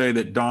going to say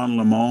that Don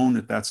Lemon,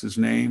 if that's his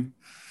name,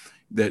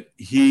 that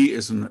he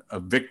is a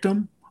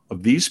victim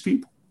of these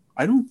people.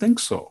 I don't think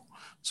so.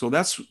 So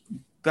that's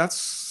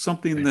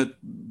something that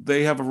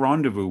they have a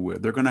rendezvous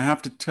with. They're going to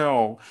have to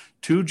tell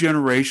two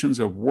generations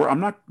of I'm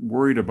not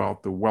worried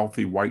about the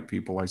wealthy white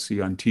people I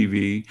see on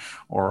TV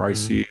or I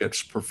see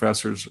as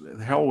professors.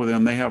 The hell with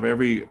them. They have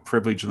every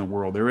privilege in the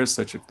world. There is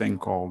such a thing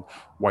called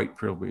white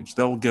privilege.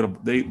 They'll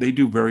get they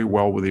do very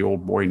well with the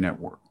old boy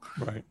network.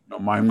 Right.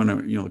 I'm going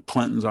to, the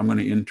Clintons, I'm going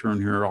to intern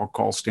here. I'll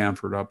call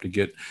Stanford up to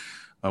get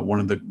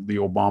one of the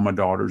Obama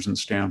daughters in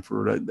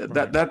Stanford.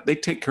 That they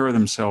take care of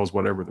themselves,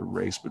 whatever the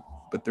race,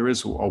 but there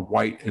is a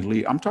white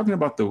elite. I'm talking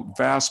about the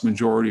vast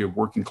majority of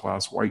working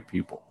class white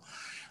people.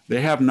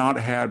 They have not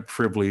had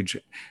privilege,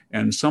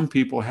 and some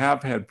people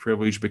have had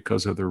privilege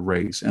because of their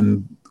race.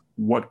 And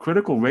what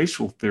critical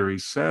racial theory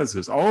says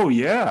is, oh,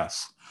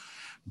 yes,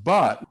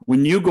 but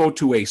when you go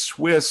to a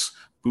Swiss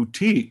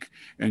boutique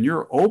and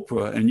you're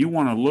Oprah and you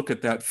want to look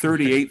at that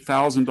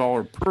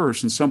 $38,000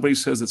 purse and somebody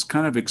says it's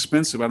kind of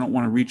expensive, I don't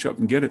want to reach up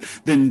and get it,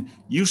 then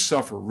you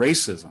suffer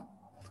racism.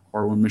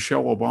 Or when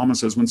Michelle Obama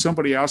says, when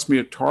somebody asks me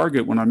at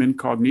Target when I'm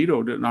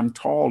incognito and I'm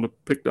tall to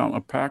pick down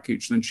a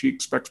package, then she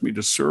expects me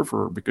to serve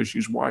her because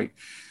she's white.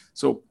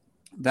 So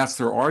that's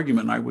their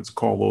argument. And I would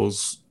call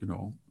those,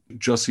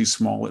 Jussie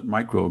Smollett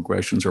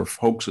microaggressions or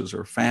hoaxes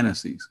or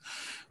fantasies.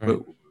 Right.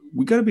 But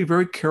we got to be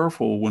very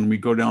careful when we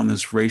go down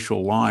this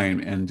racial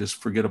line and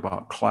just forget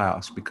about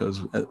class,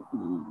 because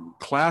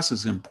class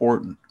is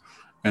important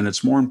and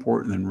it's more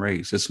important than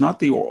race. It's not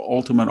the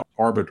ultimate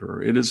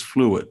arbiter. It is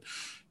fluid.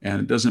 And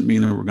it doesn't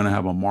mean that we're going to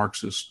have a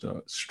Marxist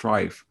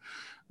strife,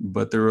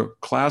 but there are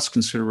class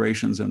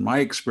considerations, in my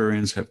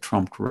experience, have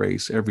trumped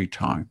race every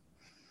time.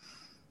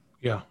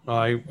 Yeah,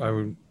 I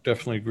would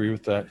definitely agree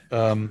with that.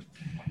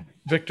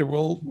 Victor,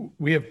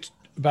 we have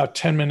about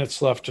 10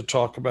 minutes left to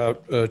talk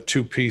about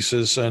two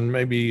pieces, and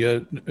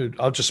maybe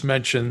I'll just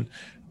mention,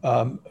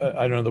 I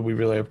don't know that we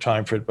really have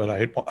time for it, but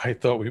I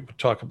thought we would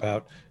talk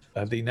about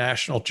the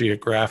National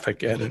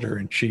Geographic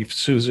editor-in-chief,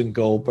 Susan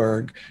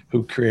Goldberg,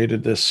 who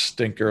created this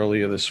stink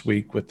earlier this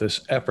week with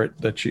this effort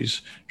that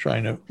she's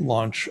trying to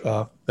launch,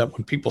 that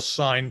when people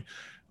sign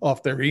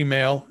off their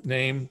email,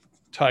 name,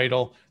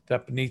 title,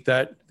 that beneath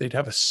that, they'd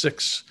have a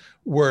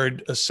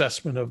 6-word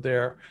assessment of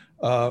their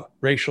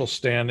racial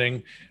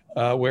standing,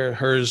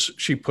 where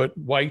she put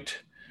white,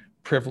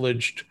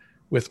 privileged,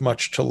 with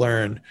much to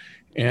learn.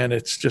 And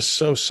it's just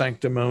so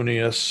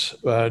sanctimonious,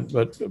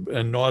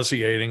 and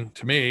nauseating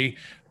to me.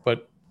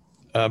 But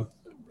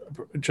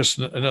just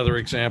another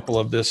example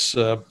of this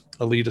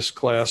elitist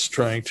class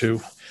trying to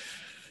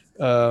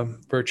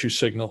virtue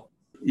signal.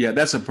 Yeah,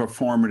 that's a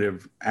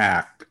performative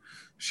act.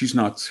 She's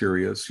not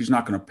serious. She's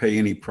not going to pay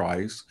any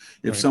price.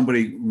 If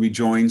somebody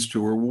rejoins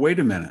to her, well, wait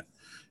a minute,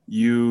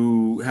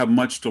 you have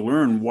much to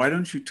learn. Why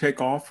don't you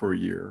take off for a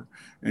year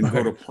and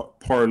go to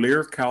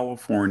Parlier,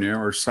 California,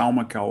 or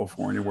Salma,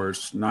 California, where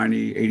it's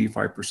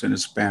 85%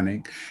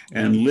 Hispanic,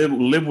 and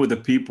live with the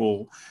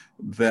people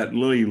that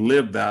really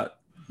live that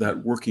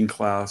working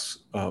class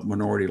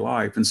minority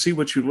life, and see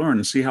what you learn,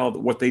 and see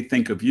what they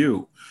think of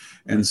you.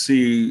 And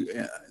see,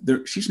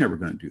 she's never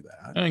going to do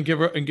that. And give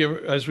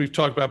her, as we've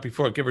talked about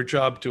before, give her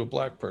job to a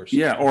black person.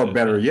 Yeah, or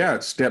better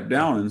yet, step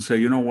down and say,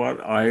 you know what,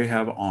 I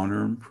have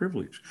honor and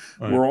privilege.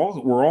 Right.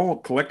 We're all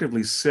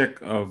collectively sick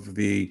of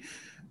the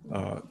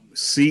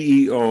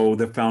CEO,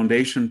 the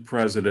foundation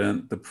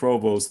president, the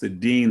provost, the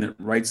dean that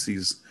writes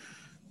these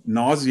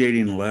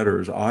nauseating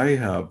letters. I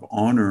have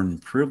honor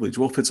and privilege.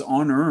 Well, if it's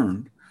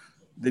unearned,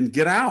 then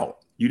get out.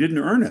 You didn't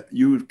earn it.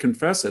 You would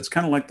confess it. It's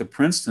kind of like the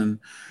Princeton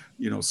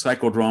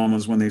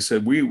psychodramas when they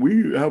said, we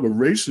have a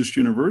racist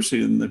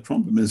university, and the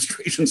Trump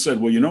administration said,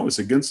 well, it's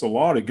against the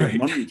law to give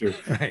money to a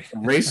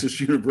racist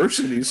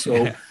university.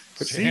 So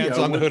put your hands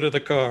on the hood of the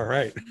car.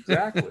 Right.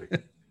 Exactly.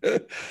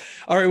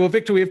 All right. Well,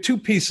 Victor, we have two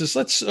pieces.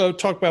 Let's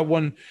talk about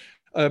one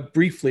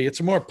briefly. It's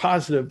a more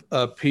positive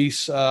piece.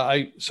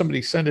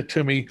 Somebody sent it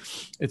to me.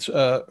 It's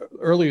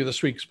earlier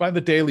this week. It's by the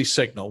Daily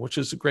Signal, which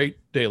is a great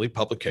daily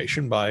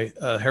publication by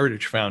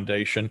Heritage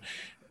Foundation.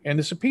 And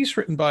it's a piece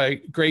written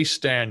by Grace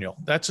Daniel.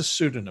 That's a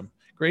pseudonym.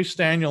 Grace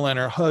Daniel and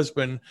her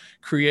husband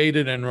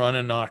created and run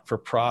a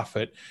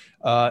not-for-profit.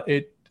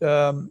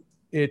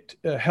 It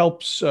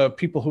helps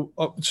people who,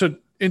 it's an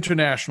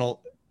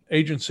international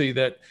agency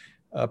that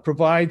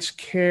provides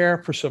care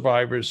for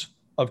survivors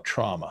of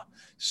trauma.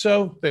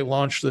 So they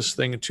launched this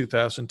thing in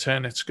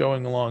 2010. It's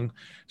going along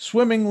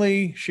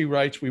swimmingly. She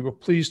writes, we were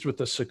pleased with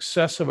the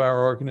success of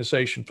our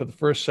organization for the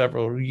first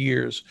several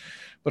years.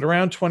 But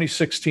around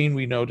 2016,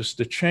 we noticed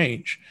a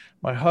change.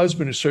 My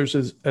husband, who serves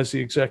as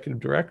the executive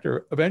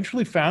director,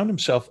 eventually found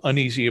himself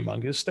uneasy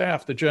among his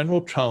staff. The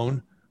general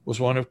tone was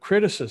one of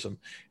criticism.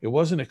 It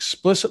wasn't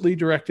explicitly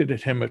directed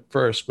at him at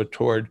first, but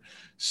toward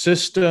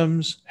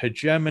systems,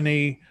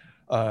 hegemony,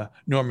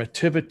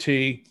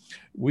 normativity.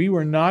 We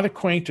were not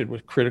acquainted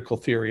with critical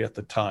theory at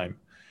the time,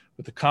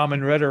 but the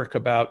common rhetoric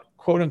about,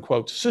 quote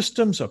unquote,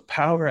 systems of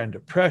power and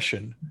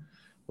oppression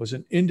was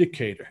an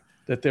indicator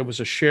that there was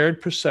a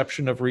shared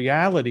perception of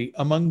reality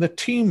among the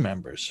team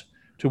members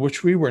to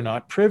which we were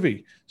not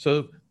privy.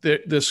 So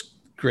this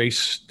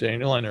Grace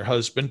Daniel and her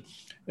husband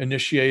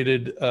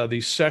initiated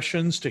these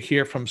sessions to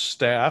hear from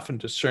staff and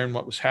discern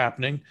what was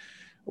happening.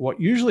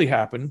 What usually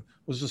happened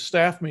was the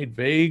staff made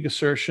vague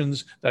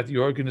assertions that the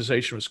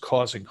organization was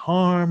causing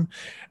harm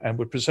and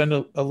would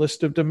present a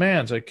list of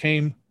demands. I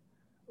came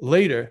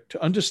later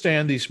to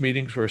understand these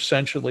meetings were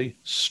essentially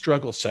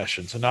struggle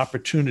sessions, an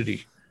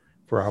opportunity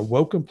for our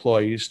woke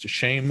employees to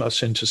shame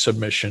us into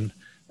submission,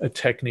 a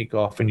technique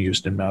often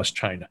used in Mao's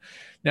China.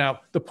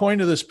 Now, the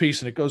point of this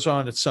piece, and it goes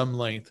on at some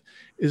length,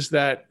 is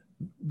that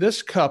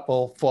this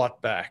couple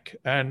fought back,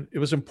 and it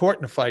was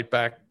important to fight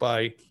back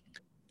by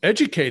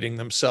educating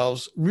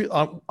themselves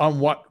on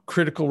what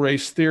critical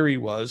race theory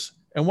was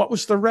and what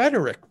was the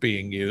rhetoric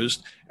being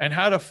used and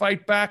how to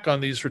fight back on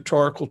these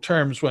rhetorical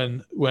terms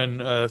when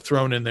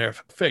thrown in their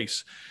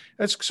face.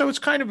 So it's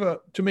kind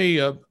of to me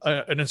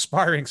an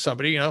inspiring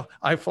somebody.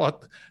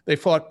 They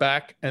fought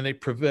back and they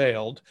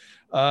prevailed.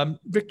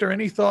 Victor,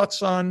 any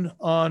thoughts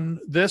on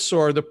this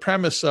or the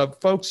premise of,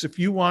 folks, if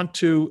you want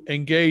to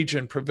engage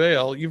and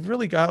prevail, you've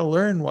really got to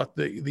learn what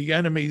the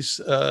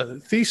enemy's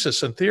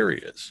thesis and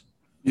theory is.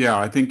 Yeah,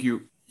 I think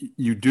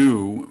you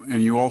do,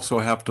 and you also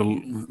have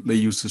to. They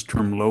use this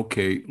term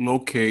locate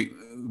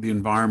the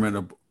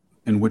environment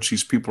in which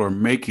these people are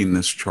making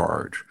this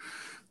charge.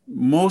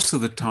 Most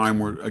of the time,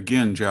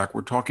 Jack,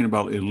 we're talking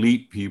about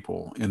elite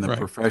people in the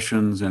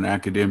professions and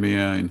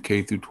academia and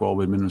K through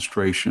 12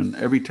 administration.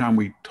 Every time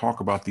we talk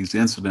about these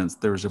incidents,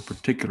 there's a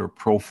particular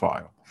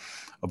profile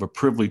of a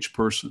privileged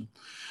person.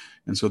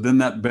 And so then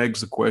that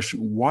begs the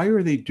question, why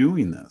are they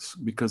doing this?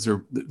 Because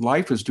their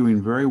life is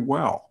doing very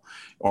well.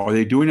 Are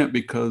they doing it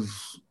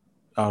because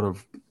out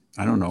of,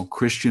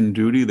 Christian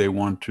duty, they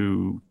want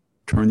to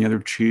turn the other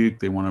cheek,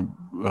 they want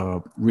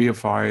to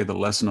reify the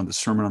lesson of the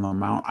Sermon on the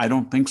Mount? I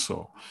don't think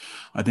so.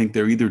 I think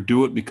they either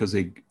do it because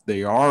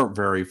they are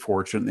very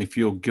fortunate, they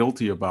feel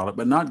guilty about it,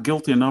 but not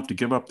guilty enough to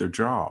give up their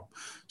job.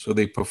 So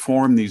they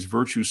perform these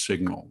virtue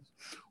signals,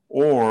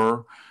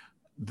 or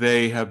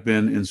they have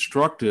been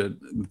instructed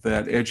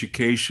that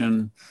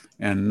education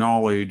and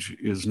knowledge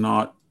is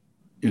not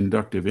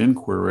inductive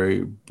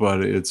inquiry,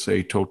 but it's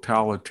a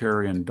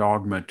totalitarian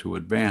dogma to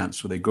advance.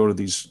 So they go to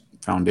these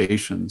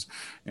foundations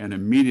and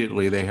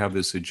immediately they have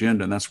this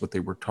agenda, and that's what they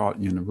were taught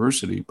in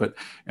university,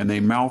 and they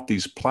mouth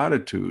these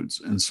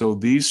platitudes. And so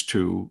these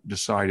two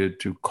decided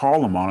to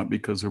call them on it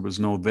because there was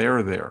no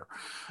there.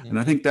 Mm-hmm. And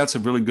I think that's a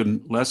really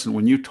good lesson.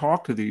 When you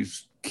talk to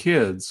these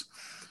kids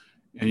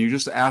and you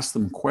just ask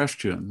them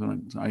questions,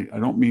 and I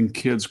don't mean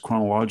kids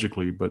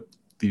chronologically, but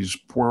these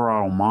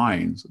puerile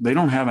minds, they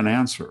don't have an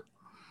answer.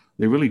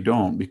 They really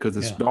don't, because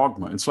it's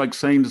dogma. It's like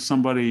saying to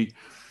somebody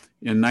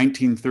in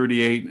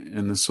 1938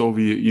 in the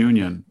Soviet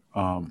Union,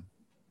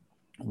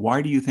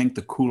 why do you think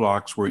the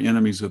kulaks were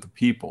enemies of the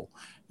people?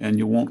 And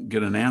you won't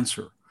get an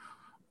answer.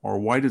 Or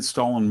why did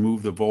Stalin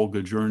move the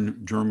Volga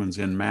Germans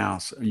en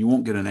masse? And you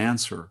won't get an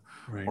answer.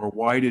 Right. Or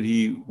why did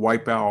he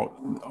wipe out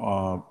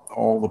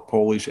all the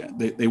Polish?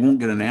 They won't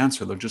get an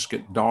answer. They'll just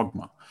get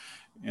dogma.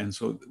 And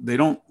so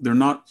they're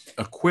not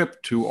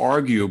equipped to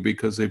argue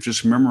because they've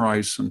just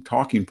memorized some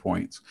talking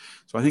points.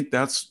 So I think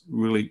that's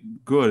really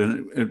good.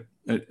 And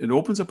it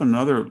opens up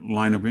another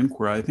line of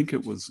inquiry. I think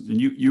it was, and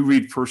you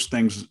read First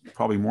Things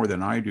probably more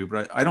than I do,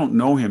 but I don't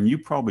know him. You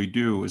probably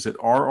do. Is it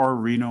R.R.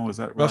 Reno? Is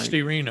that right?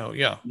 Rusty Reno,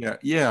 yeah.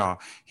 Yeah.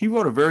 He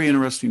wrote a very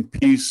interesting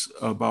piece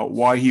about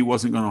why he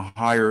wasn't going to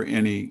hire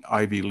any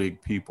Ivy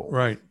League people.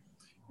 Right.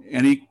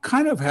 And he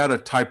kind of had a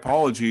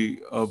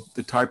typology of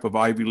the type of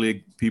Ivy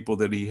League people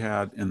that he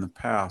had in the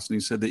past. And he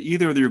said that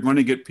either you're going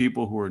to get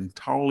people who are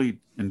entirely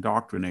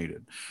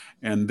indoctrinated,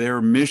 and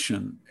their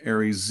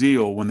missionary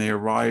zeal when they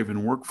arrive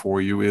and work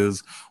for you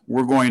is,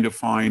 we're going to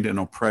find an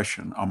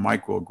oppression, a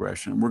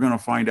microaggression. We're going to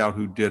find out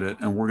who did it,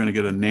 and we're going to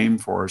get a name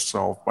for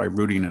ourselves by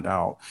rooting it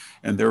out.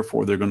 And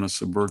therefore, they're going to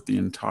subvert the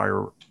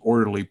entire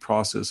orderly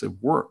process of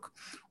work.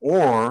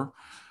 Or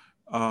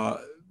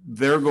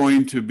they're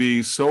going to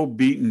be so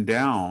beaten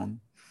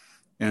down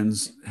and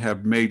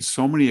have made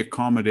so many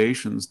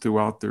accommodations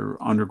throughout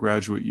their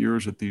undergraduate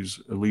years at these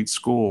elite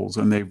schools,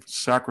 and they've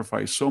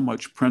sacrificed so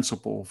much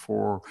principle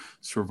for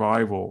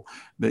survival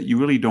that you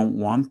really don't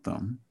want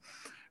them.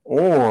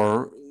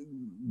 Or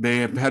they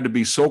have had to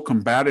be so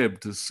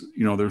combative to,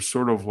 they're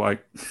sort of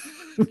like,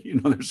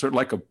 they're sort of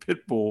like a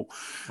pit bull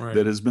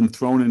that has been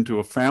thrown into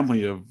a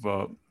family of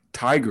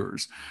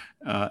tigers,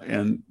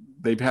 and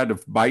they've had to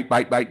bite,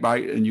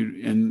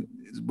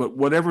 but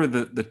whatever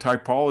the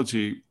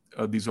typology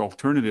of these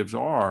alternatives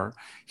are,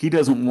 he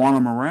doesn't want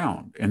them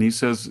around. And he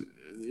says,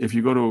 if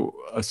you go to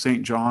a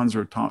St. John's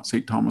or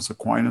St. Thomas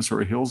Aquinas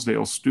or a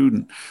Hillsdale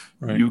student,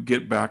 you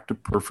get back to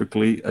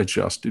perfectly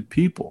adjusted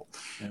people.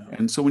 Yeah.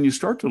 And so when you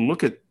start to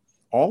look at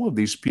all of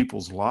these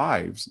people's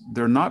lives,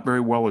 they're not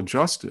very well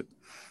adjusted.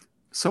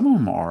 Some of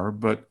them are,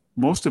 but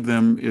most of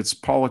them, it's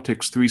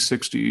politics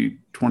 360,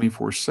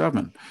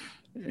 24/7.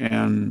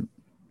 And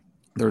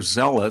they're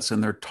zealots,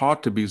 and they're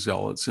taught to be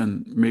zealots,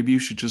 and maybe you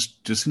should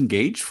just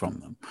disengage from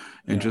them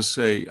and just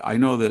say, I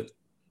know that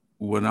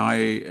when I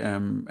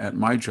am at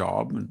my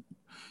job and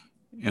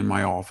in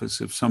my office,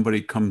 if somebody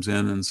comes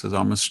in and says,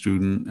 I'm a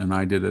student and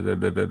I did it,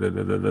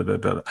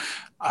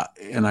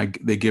 and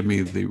they give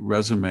me the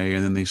resume,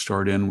 and then they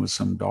start in with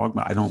some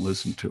dogma, I don't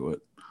listen to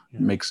it. It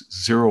makes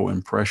zero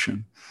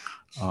impression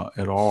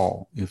at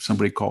all. If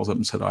somebody calls up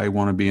and said, I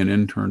want to be an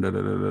intern,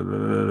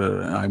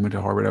 I went to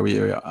Harvard,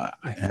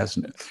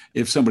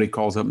 if somebody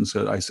calls up and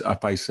said,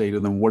 if I say to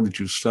them, what did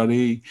you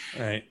study?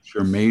 Right. What's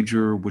your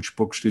major? Which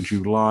books did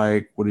you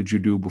like? What did you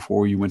do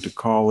before you went to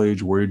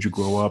college? Where did you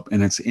grow up?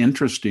 And it's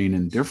interesting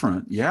and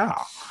different. Yeah.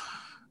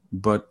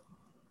 But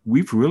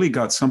we've really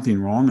got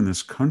something wrong in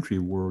this country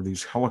where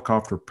these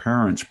helicopter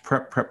parents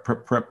prep,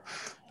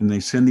 and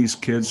they send these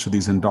kids to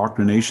these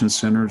indoctrination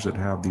centers that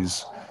have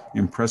these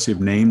impressive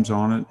names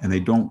on it, and they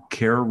don't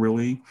care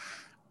really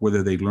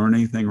whether they learn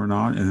anything or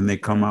not, and then they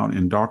come out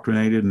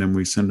indoctrinated, and then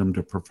we send them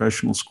to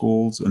professional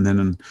schools, and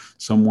then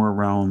somewhere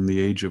around the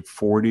age of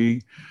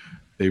 40,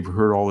 they've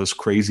heard all this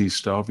crazy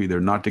stuff,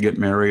 either not to get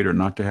married or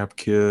not to have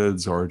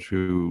kids or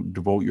to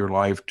devote your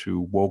life to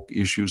woke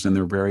issues, and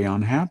they're very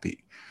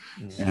unhappy.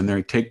 Mm-hmm. And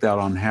they take that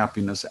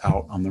unhappiness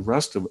out on the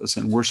rest of us,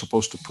 and we're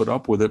supposed to put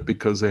up with it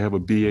because they have a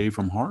BA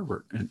from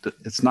Harvard. And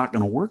it's not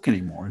going to work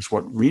anymore, is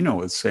what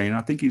Reno is saying.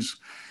 I think he's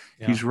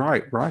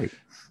right.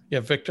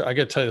 Yeah, Victor, I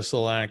got to tell you this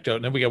little anecdote,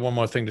 and then we got one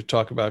more thing to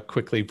talk about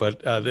quickly.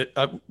 But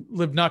I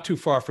live not too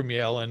far from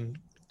Yale and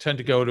tend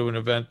to go to an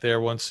event there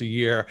once a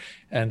year,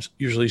 and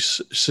usually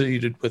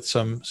seated with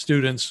some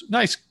students,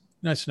 nice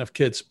enough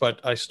kids. But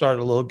I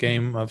started a little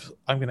game of,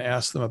 I'm going to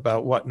ask them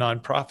about what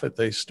nonprofit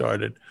they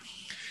started,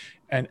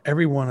 and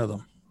every one of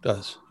them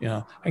does,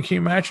 And can you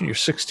imagine you're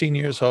 16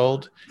 years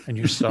old and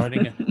you're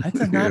starting it?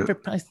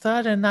 I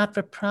thought a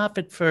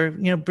not-for-profit for,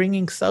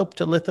 bringing soap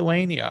to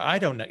Lithuania. I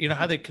don't know. You know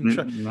how they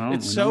control.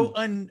 It's so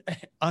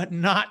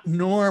not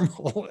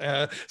normal.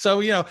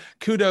 So,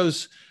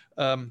 kudos.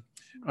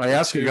 I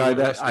asked a guy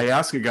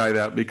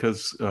that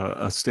because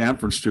a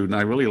Stanford student,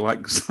 I really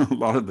like a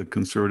lot of the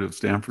conservative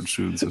Stanford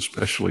students,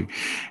 especially.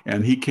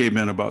 And he came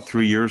in about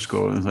 3 years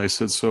ago, and I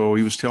said, so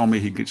he was telling me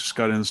he just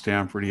got in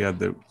Stanford. He had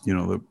the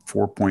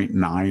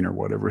 4.9 or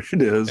whatever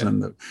it is,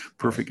 and the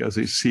perfect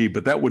SAC,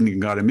 but that wouldn't even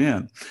got him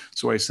in.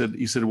 So he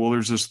said, well,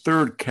 there's this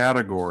third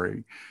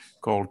category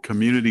called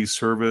community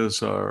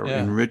service or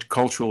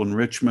cultural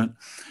enrichment.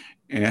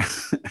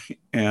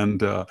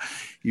 And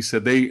he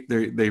said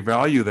they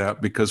value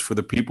that because for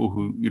the people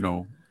who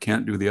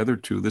can't do the other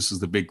two, this is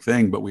the big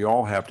thing. But we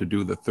all have to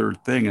do the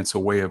third thing. It's a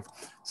way of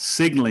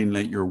signaling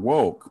that you're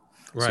woke,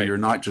 so you're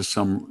not just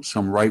some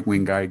right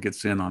wing guy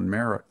gets in on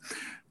merit.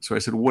 So I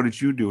said, what did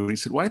you do? And he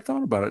said, well, I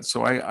thought about it.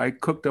 So I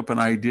cooked up an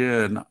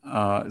idea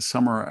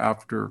summer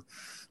after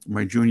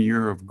my junior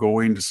year of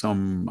going to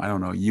some, I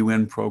don't know,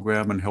 UN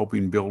program and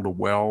helping build a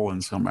well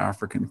in some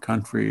African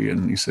country.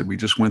 And he said, we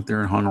just went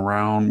there and hung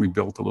around. We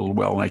built a little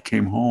well and I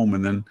came home.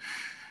 And then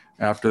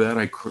after that,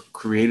 I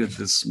created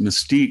this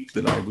mystique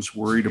that I was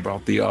worried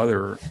about the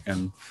other.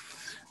 And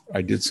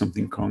I did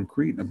something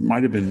concrete. It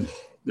might have been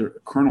the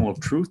kernel of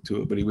truth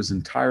to it, but he was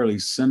entirely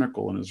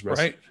cynical in his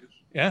recipe. Right.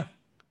 Yeah.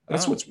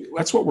 That's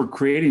what we're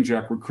creating,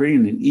 Jack. We're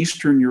creating an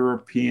Eastern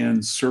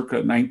European circa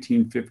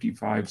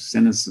 1955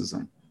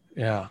 cynicism.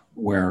 Yeah.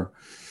 Where,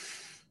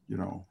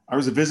 I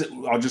was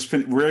I'll just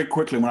finish very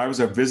quickly. When I was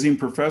a visiting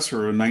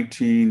professor in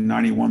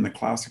 1991, the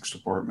classics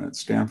department at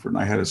Stanford,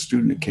 and I had a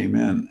student that came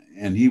in,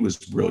 and he was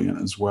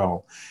brilliant as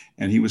well.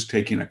 And he was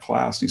taking a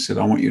class, and he said,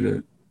 I want you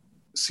to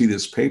see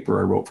this paper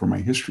I wrote for my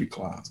history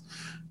class.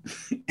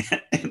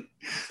 And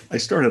I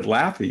started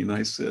laughing, and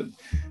I said,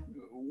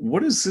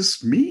 what does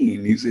this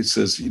mean? It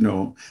says,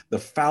 the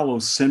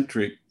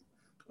phallocentric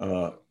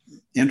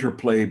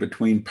interplay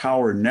between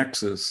power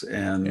nexus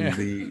and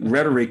the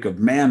rhetoric of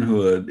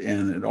manhood,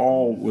 and it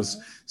all was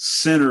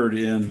centered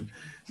in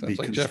the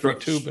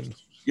construction.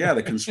 Yeah,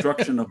 the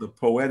construction of the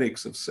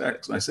poetics of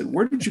sex. And I said,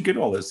 where did you get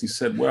all this? He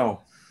said,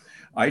 well,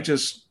 I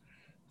just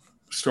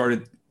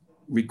started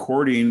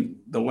recording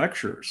the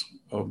lectures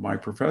of my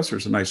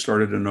professors, and I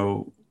started to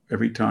know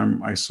every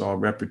time I saw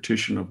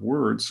repetition of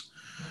words,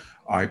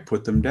 I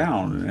put them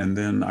down, and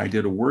then I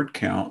did a word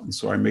count. And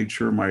so I made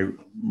sure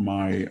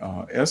my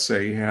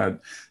essay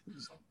had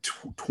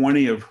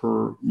 20 of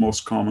her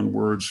most common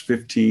words,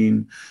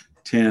 15,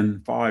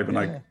 10, 5.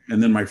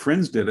 And then my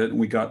friends did it,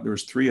 and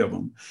there's 3 of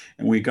them.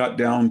 And we got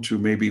down to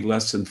maybe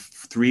less than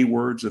 3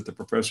 words that the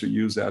professor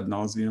used ad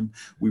nauseum.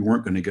 We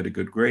weren't going to get a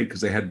good grade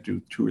because they had to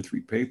do 2 or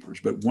 3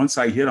 papers. But once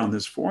I hit on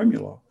this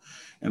formula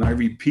and I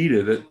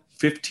repeated it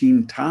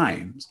 15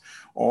 times,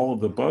 all of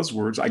the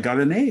buzzwords, I got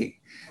an A.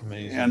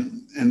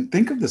 Amazing. And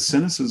think of the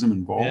cynicism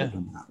involved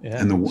in that,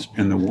 and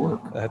the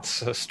work.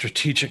 That's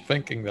strategic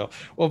thinking, though.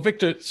 Well,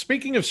 Victor,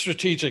 speaking of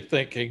strategic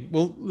thinking,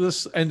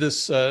 this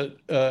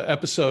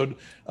episode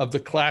of The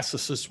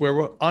Classicist,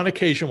 where on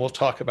occasion we'll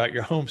talk about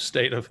your home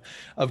state of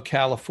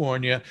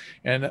California,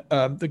 and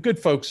the good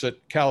folks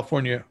at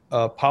California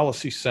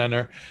Policy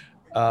Center.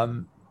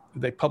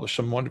 They publish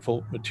some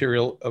wonderful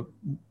material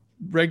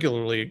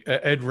regularly.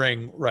 Ed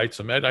Ring writes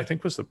them. Ed, I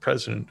think, was the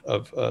president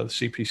of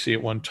CPC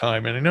at one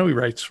time. And I know he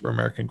writes for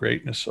American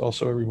Greatness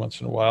also every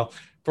once in a while.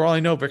 For all I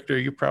know, Victor,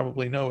 you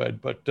probably know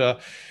Ed,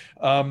 but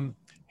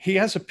he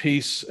has a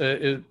piece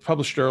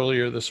published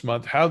earlier this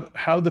month,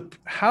 how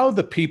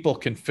the people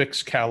can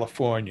fix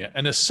California.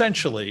 And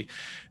essentially,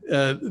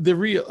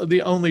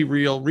 the only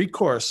real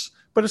recourse,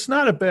 but it's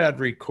not a bad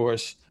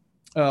recourse,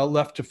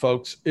 left to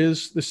folks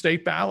is the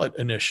state ballot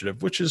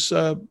initiative, which is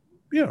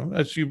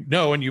as you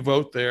know, and you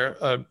vote there,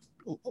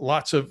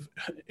 lots of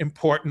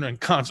important and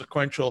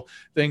consequential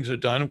things are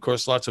done. Of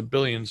course, lots of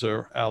billions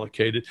are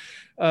allocated.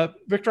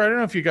 Victor, I don't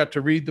know if you got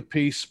to read the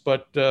piece,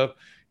 but,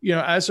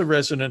 as a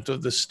resident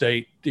of the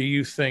state, do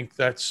you think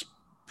that's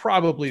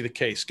probably the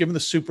case, given the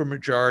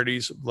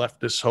supermajorities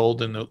leftists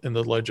hold in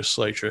the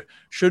legislature?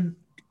 Should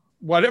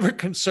whatever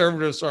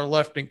conservatives are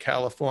left in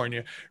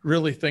California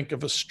really think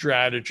of a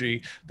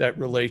strategy that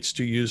relates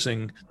to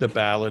using the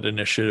ballot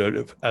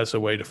initiative as a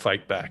way to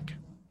fight back?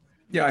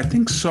 Yeah, I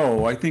think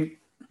so. I think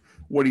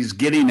what he's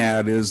getting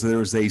at is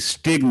there's a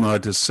stigma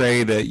to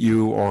say that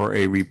you are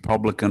a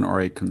Republican or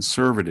a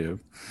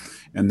conservative,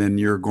 and then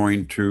you're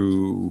going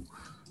to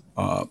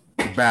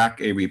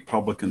back a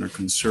Republican or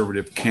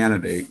conservative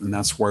candidate. And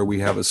that's why we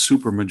have a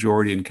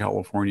supermajority in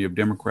California of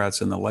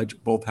Democrats in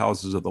both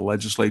houses of the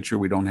legislature.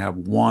 We don't have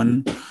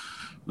one,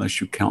 unless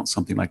you count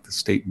something like the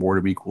State Board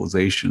of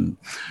Equalization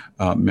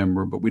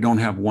member, but we don't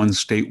have one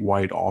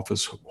statewide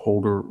office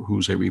holder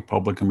who's a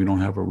Republican. We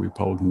don't have a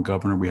Republican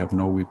governor. We have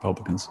no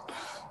Republican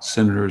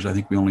senators. I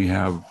think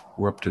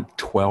we're up to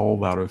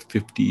 12 out of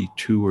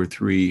 52 or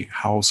 3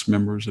 House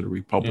members that are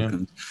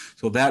Republicans. Yeah.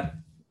 So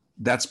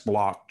that's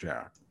blocked,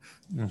 Jack.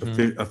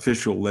 Mm-hmm.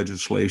 Official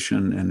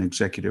legislation and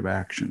executive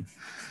action.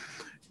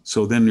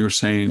 So then you're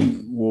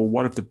saying, well,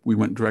 what if we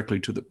went directly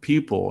to the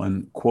people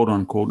and quote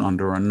unquote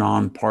under a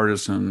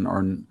nonpartisan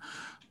or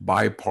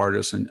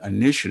bipartisan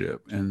initiative?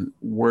 And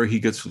where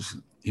he gets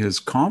his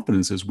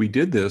confidence is we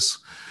did this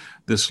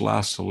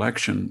last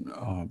election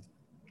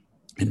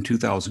in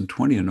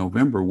 2020 in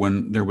November,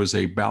 when there was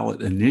a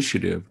ballot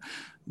initiative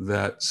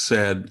that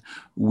said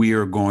we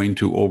are going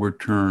to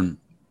overturn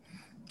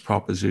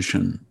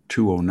Proposition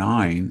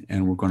 209,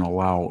 and we're going to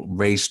allow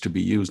race to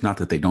be used. Not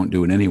that they don't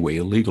do it anyway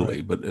illegally,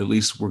 right, but at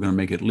least we're going to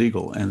make it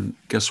legal. And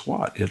guess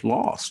what? It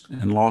lost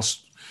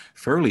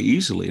fairly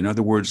easily. In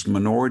other words,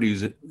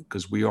 minorities,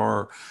 because we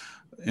are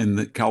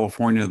in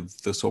California,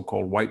 the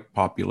so-called white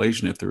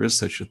population, if there is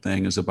such a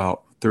thing, is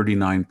about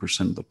 39%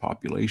 of the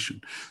population.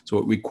 So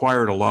it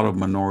required a lot of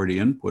minority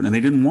input, and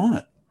they didn't want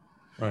it.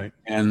 Right.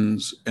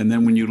 And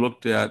then when you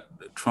looked at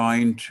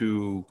trying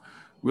to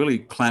really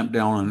clamp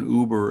down on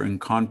Uber and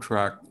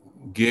contract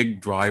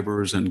gig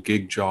drivers and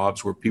gig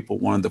jobs where people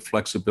wanted the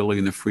flexibility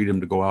and the freedom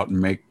to go out and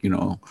make,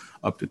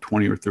 up to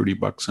 20 or 30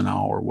 bucks an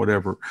hour or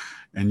whatever,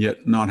 and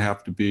yet not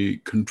have to be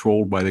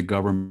controlled by the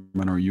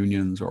government or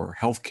unions or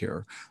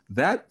healthcare.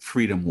 That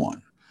freedom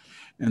won.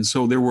 And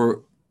so there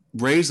were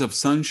rays of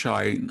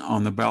sunshine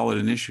on the ballot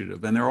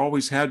initiative, and there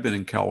always had been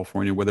in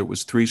California, whether it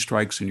was 3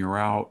 strikes and you're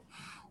out,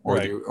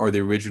 or the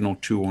original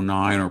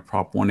 209 or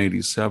Prop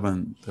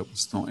 187 that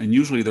was thrown. And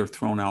usually they're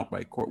thrown out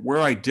by court. Where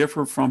I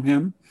differ from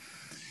him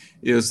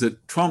is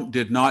that Trump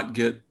did not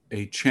get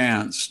a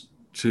chance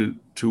to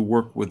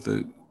work with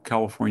the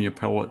California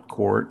Appellate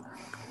Court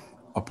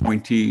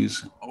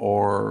appointees,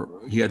 or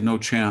he had no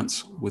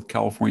chance with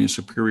California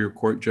Superior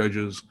Court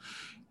judges.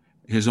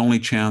 His only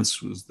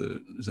chance was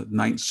the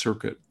Ninth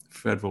Circuit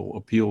Federal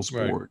Appeals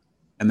Board,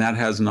 and that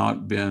has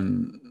not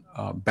been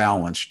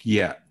balanced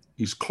yet.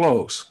 He's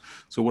close.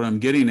 So what I'm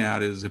getting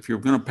at is, if you're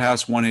going to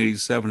pass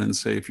 187 and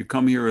say, if you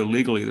come here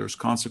illegally, there's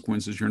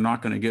consequences, you're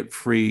not going to get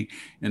free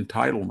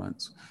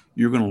entitlements,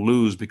 you're going to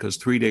lose, because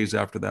 3 days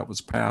after that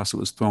was passed, it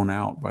was thrown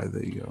out by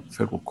the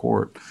federal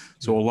court.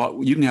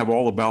 So you can have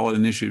all the ballot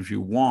initiatives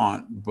you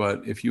want,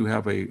 but if you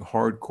have a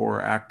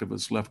hardcore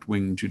activist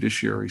left-wing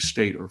judiciary,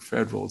 state or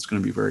federal, it's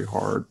going to be very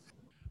hard.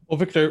 Well,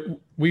 Victor,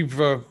 we've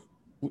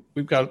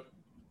got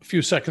a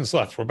few seconds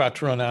left. We're about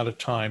to run out of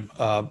time,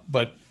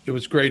 but it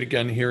was great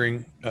again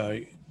hearing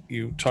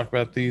you talk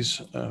about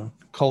these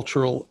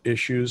cultural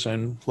issues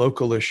and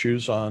local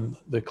issues on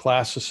The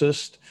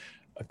Classicist.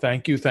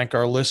 Thank you. Thank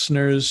our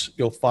listeners.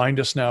 You'll find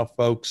us now,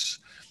 folks,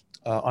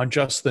 on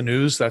Just the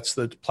News. That's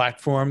the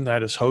platform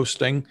that is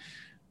hosting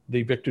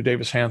the Victor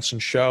Davis Hanson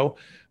Show.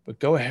 But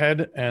go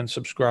ahead and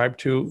subscribe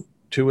to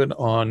it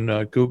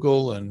on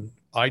Google and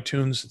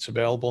iTunes. It's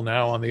available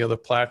now on the other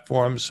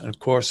platforms. And of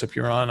course, if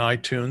you're on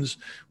iTunes,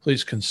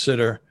 please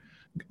consider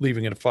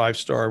leaving it a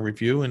 5-star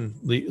review and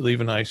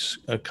leave a nice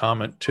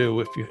comment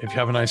too, if you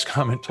have a nice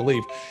comment to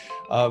leave.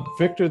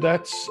 Victor,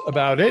 that's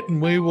about it.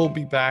 And we will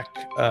be back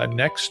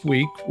next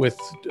week with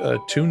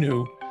 2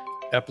 new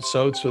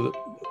episodes of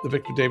the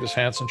Victor Davis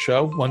Hanson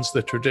Show. One's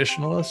The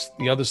Traditionalist,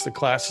 the other's The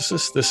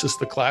Classicist. This is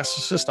The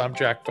Classicist. I'm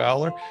Jack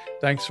Fowler.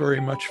 Thanks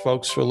very much,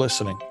 folks, for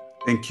listening.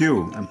 Thank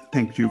you. And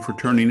thank you for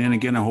turning in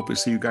again. I hope to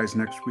see you guys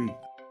next week.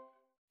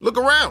 Look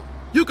around.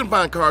 You can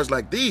find cars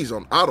like these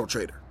on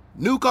AutoTrader.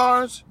 New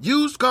cars,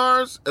 used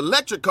cars,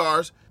 electric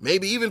cars,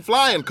 maybe even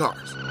flying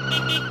cars.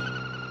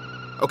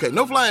 Okay,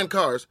 no flying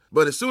cars,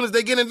 but as soon as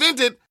they get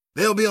invented,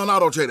 they'll be on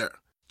AutoTrader.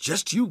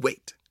 Just you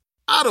wait.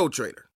 AutoTrader.